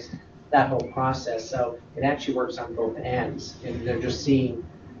 traumatized, that whole process. So it actually works on both ends. And they're just seeing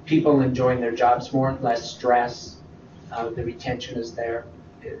people enjoying their jobs more, less stress, the retention is there.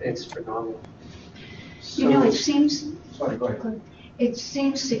 It's phenomenal. You know, it seems, Sorry, go ahead. it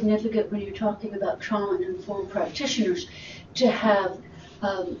seems significant when you're talking about trauma-informed practitioners to have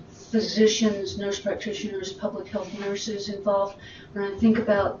physicians, nurse practitioners, public health nurses involved. When I think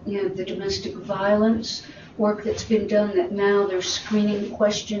about, you know, the domestic violence work that's been done, that now there's screening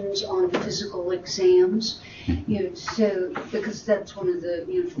questions on physical exams, you know, so because that's one of the,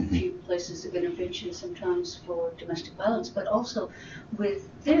 you know, few places of intervention sometimes for domestic violence, but also with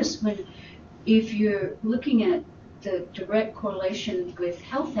this, when if you're looking at the direct correlation with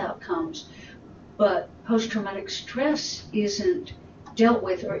health outcomes, but post-traumatic stress isn't dealt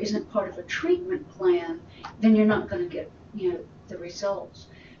with or isn't part of a treatment plan, then you're not going to get, you know, the results.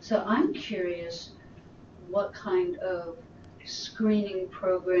 So I'm curious what kind of screening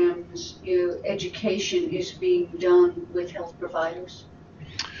programs, you know, education is being done with health providers.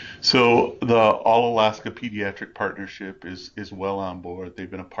 So the All Alaska Pediatric Partnership is well on board. They've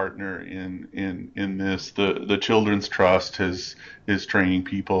been a partner in this. The Children's Trust is training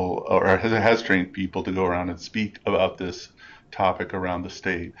people, or has trained people to go around and speak about this topic around the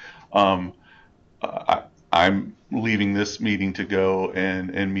state. I'm leaving this meeting to go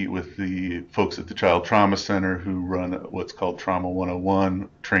and meet with the folks at the Child Trauma Center who run what's called Trauma 101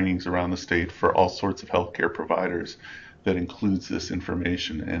 trainings around the state for all sorts of healthcare providers that includes this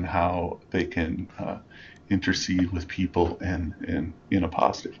information and how they can intercede with people and in a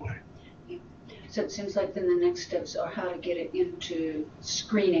positive way. So it seems like then the next steps are how to get it into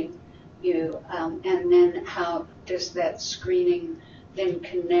screening, you know, and then how does that screening then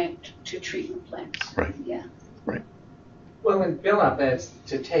connect to treatment plans? Right. Yeah. Right. Well, and Bill up that's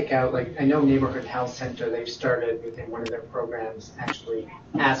to take out, like, I know Neighborhood Health Center, they've started within one of their programs actually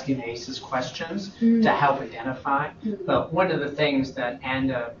asking ACEs questions to help identify. But one of the things that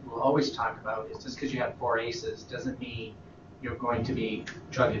ANDA will always talk about is just because you have 4 ACEs doesn't mean you're going to be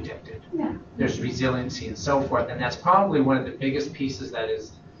drug addicted. Yeah. There's resiliency and so forth. And that's probably one of the biggest pieces that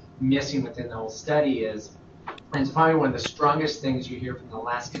is missing within the whole study is, and it's probably one of the strongest things you hear from the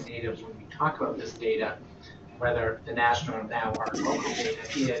Alaskan natives when we talk about this data, whether the national or now our local data,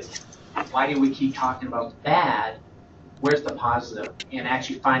 is why do we keep talking about the bad? Where's the positive? And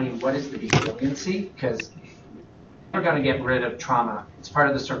actually finding what is the resiliency, because we're going to get rid of trauma. It's part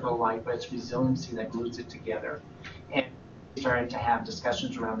of the circle of life, but it's resiliency that glues it together. And we're starting to have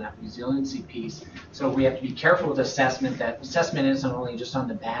discussions around that resiliency piece. So we have to be careful with assessment, that assessment isn't only just on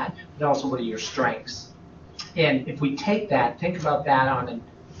the bad, but also what are your strengths. And if we take that, think about that on an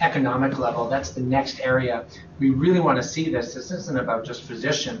economic level, that's the next area. We really want to see this. This isn't about just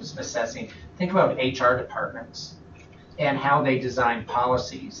physicians assessing. Think about HR departments and how they design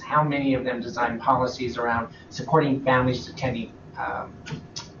policies. How many of them design policies around supporting families attending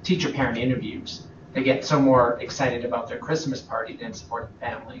teacher-parent interviews? They get so more excited about their Christmas party than supporting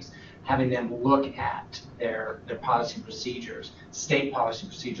families. Having them look at their policy and procedures, state policy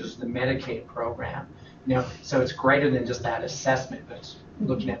and procedures, the Medicaid program. You know, so it's greater than just that assessment, but it's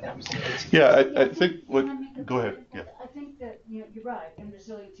looking at that resiliency. Yeah, I think what. Go ahead. Yeah. I think that, you know, you're right, and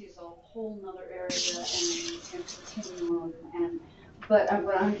resiliency is a whole nother area and continuum. But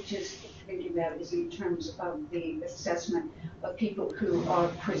what I'm just thinking about is in terms of the assessment of people who are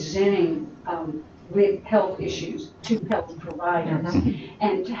presenting with health issues to health providers,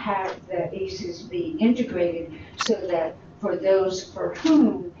 and to have the ACEs be integrated so that for those for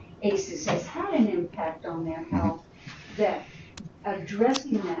whom ACEs has had an impact on their health, that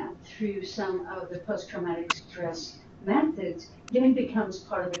addressing that through some of the post-traumatic stress methods then becomes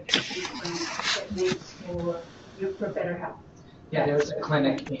part of a treatment plan that makes for better health. Yeah, there was a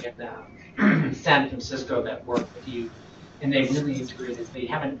clinic in San Francisco that worked with you, and they really integrated. They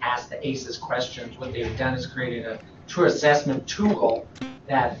haven't asked the ACEs questions. What they've done is created a true assessment tool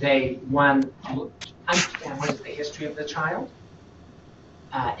that they, one, understand what is the history of the child,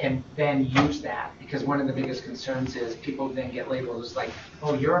 and then use that, because one of the biggest concerns is people then get labeled as like,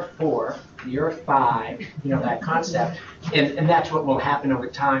 oh, you're a 4, you're a 5, you know, that concept. And that's what will happen over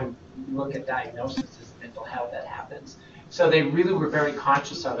time. You look at diagnoses of mental health, that happens. So they really were very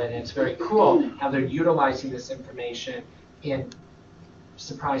conscious of it, and it's very cool how they're utilizing this information in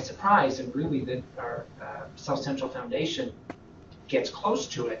surprise, surprise, and really that our South Central Foundation gets close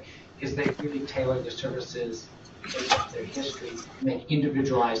to it, is they really tailor the services based on their history, make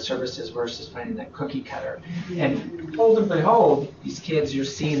individualized services versus finding that cookie cutter. And hold and behold, these kids, you're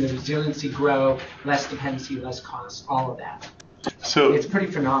seeing the resiliency grow, less dependency, less costs, all of that. So it's pretty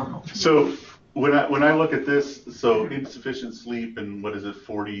phenomenal. So when I look at this, so insufficient sleep and what is it,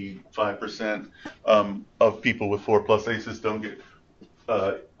 45% of people with 4+ ACEs don't get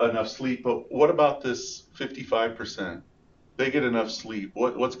enough sleep. But what about this 55%? They get enough sleep.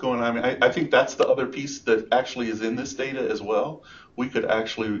 What's going on? I mean, I think that's the other piece that actually is in this data as well. We could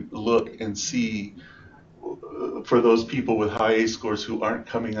actually look and see for those people with high ACE scores who aren't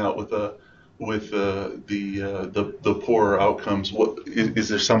coming out with the poorer outcomes. What is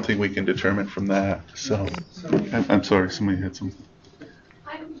there something we can determine from that? So I'm sorry, somebody had something.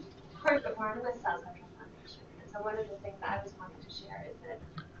 I'm part of the South Central Foundation, and so one of the things I was wanting to share is that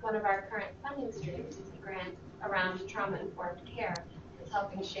one of our current funding streams is a grant around trauma-informed care that's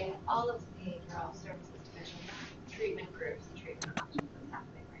helping shape all of the behavioral services division treatment groups and treatment options that's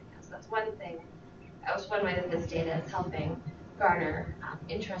happening right now. So that's one thing. That was one way that this data is helping garner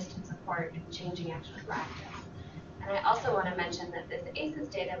interest and support in changing actual practice. And I also want to mention that this ACEs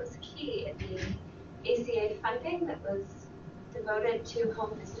data was key in the ACA funding that was devoted to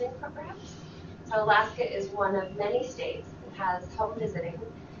home visiting programs. So Alaska is one of many states that has home visiting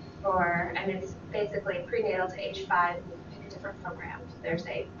for, and it's basically prenatal to age 5, and you pick a different program. There's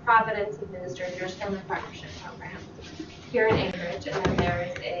a Providence administered nurse family partnership program here in Anchorage, and then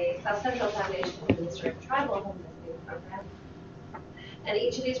there's a South Central Foundation administered tribal home visiting program. And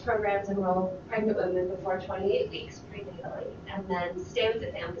each of these programs enroll pregnant women before 28 weeks prenatally, and then stay with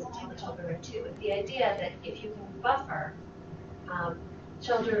the families until the children are 2. With the idea that if you can buffer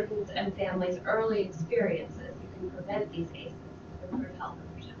children's and families' early experiences, you can prevent these ACEs and improve health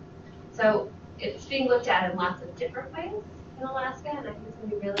over time. So it's being looked at in lots of different ways in Alaska, and I think it's going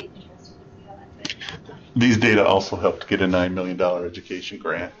to be really interesting to see how that goes. These data also helped get a $9 million education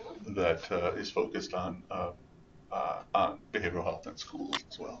grant that is focused on behavioral health in schools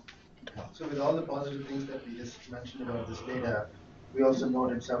as well. So with all the positive things that we just mentioned about this data, we also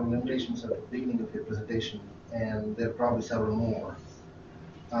noted several limitations at the beginning of your presentation, and there are probably several more.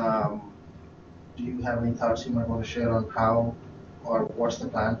 Do you have any thoughts you might want to share on how or what's the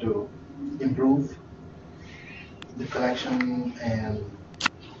plan to improve the collection and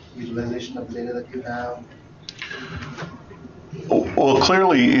utilization of the data that you have? Well,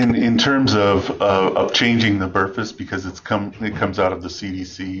 clearly, in terms of changing the BRFIS, because it comes out of the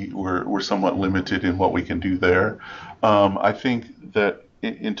CDC, we're somewhat limited in what we can do there. I think that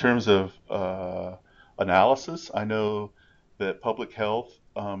in terms of analysis, I know that public health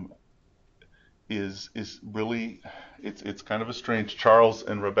is really it's kind of a strange. Charles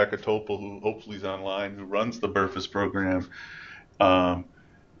and Rebecca Topol, who hopefully is online, who runs the BRFIS program, have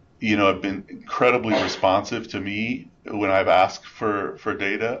been incredibly responsive to me when I've asked for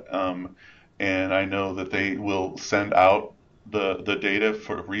data, and I know that they will send out the data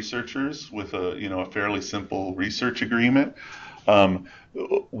for researchers with a fairly simple research agreement.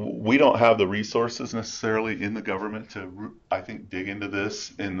 We don't have the resources necessarily in the government to, I think, dig into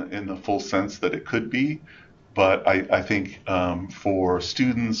this in the full sense that it could be. But I think for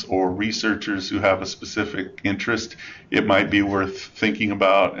students or researchers who have a specific interest, it might be worth thinking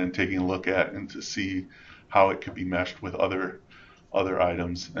about and taking a look at, and to see how it could be meshed with other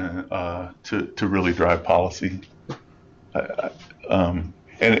items to really drive policy. And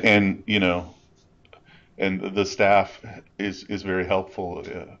the staff is very helpful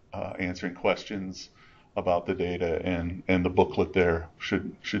answering questions about the data, and the booklet there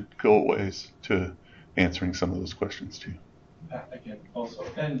should go a ways to answering some of those questions too. Again, also,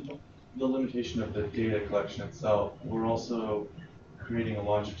 and the limitation of the data collection itself, we're also creating a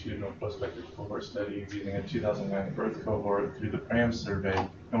longitudinal prospective cohort study using a 2009 birth cohort through the PRAM survey,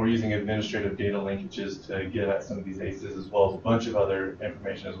 and we're using administrative data linkages to get at some of these ACEs, as well as a bunch of other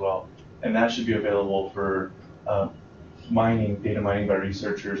information as well. And that should be available for data mining by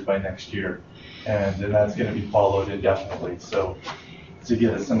researchers by next year. And then that's going to be followed indefinitely. So to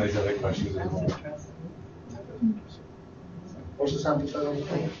get at some of these other questions as well. What's the sample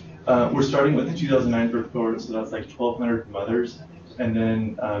size? We're starting with the 2009 birth cohort, so that's like 1,200 mothers. And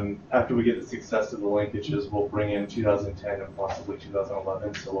then after we get the success of the linkages, we'll bring in 2010 and possibly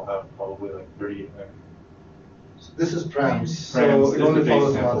 2011. So we'll have probably like 3,800. This is PRAMS, so it only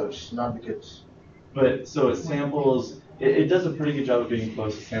follows the mothers, not the kids. But so it samples, it does a pretty good job of being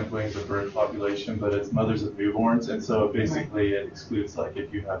close to sampling the birth population, but it's mothers of newborns, and so basically it excludes like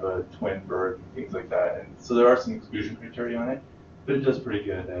if you have a twin birth and things like that. And so there are some exclusion criteria on it, but it does pretty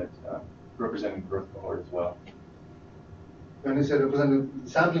good at representing the birth cohort as well. When you say representative,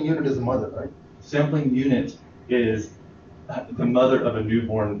 sampling unit is the mother, right? Sampling unit is the mother of a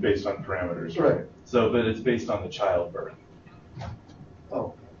newborn based on parameters. Right. So, but it's based on the childbirth.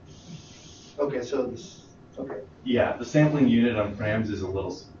 Oh. Okay, so this, okay. Yeah, the sampling unit on params is a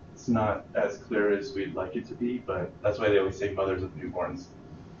little, it's not as clear as we'd like it to be, but that's why they always say mothers of newborns.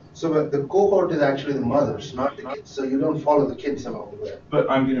 So but the cohort is actually the mothers, not the kids. So you don't follow the kids along the way. But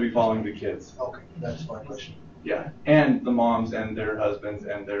I'm going to be following the kids. Okay, that's my question. Yeah, and the moms and their husbands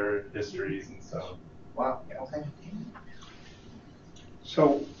and their histories and so. Wow, okay.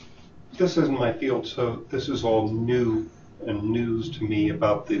 So this isn't my field, so this is all new and news to me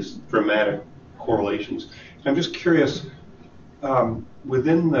about these dramatic correlations. I'm just curious,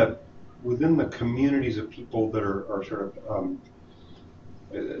 within the communities of people that are sort of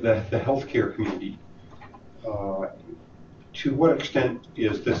the healthcare community, to what extent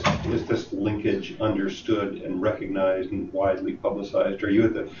is this linkage understood and recognized and widely publicized? Are you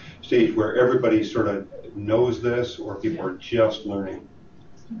at the stage where everybody sort of knows this, or people are just learning?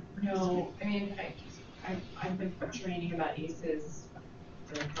 No, I mean, I've been training about ACEs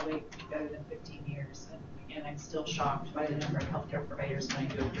for probably better than 15 years, and I'm still shocked by the number of healthcare providers when I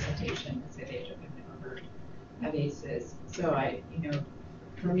do a presentation and say they have never heard of ACEs. So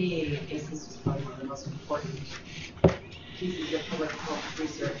for me, ACEs is probably one of the most important pieces of public health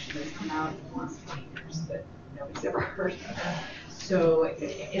research that's come out in the last 20 years that nobody's ever heard of. So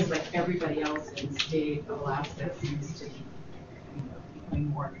it's like everybody else in the state of Alaska seems to be becoming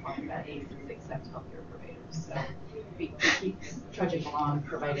more informed about ACEs except healthcare providers. So we keep trudging along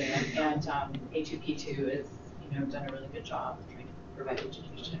providing it, and A2P2 has done a really good job of trying to provide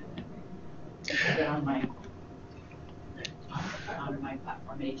education and put it on my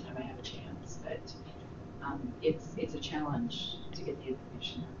platform anytime I have a chance. But it's a challenge to get the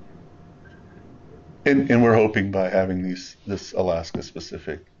information out there. And we're hoping by having this Alaska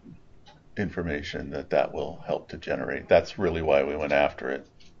specific information that will help to generate. That's really why we went after it.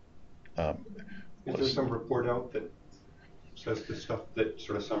 Is there some report out that says this stuff, that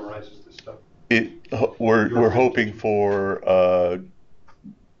sort of summarizes this stuff? We're hoping for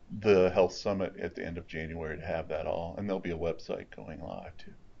the health summit at the end of January to have that all, and there'll be a website going live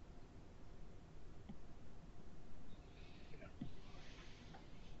too.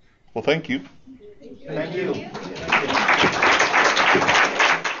 Well, thank you. Thank you.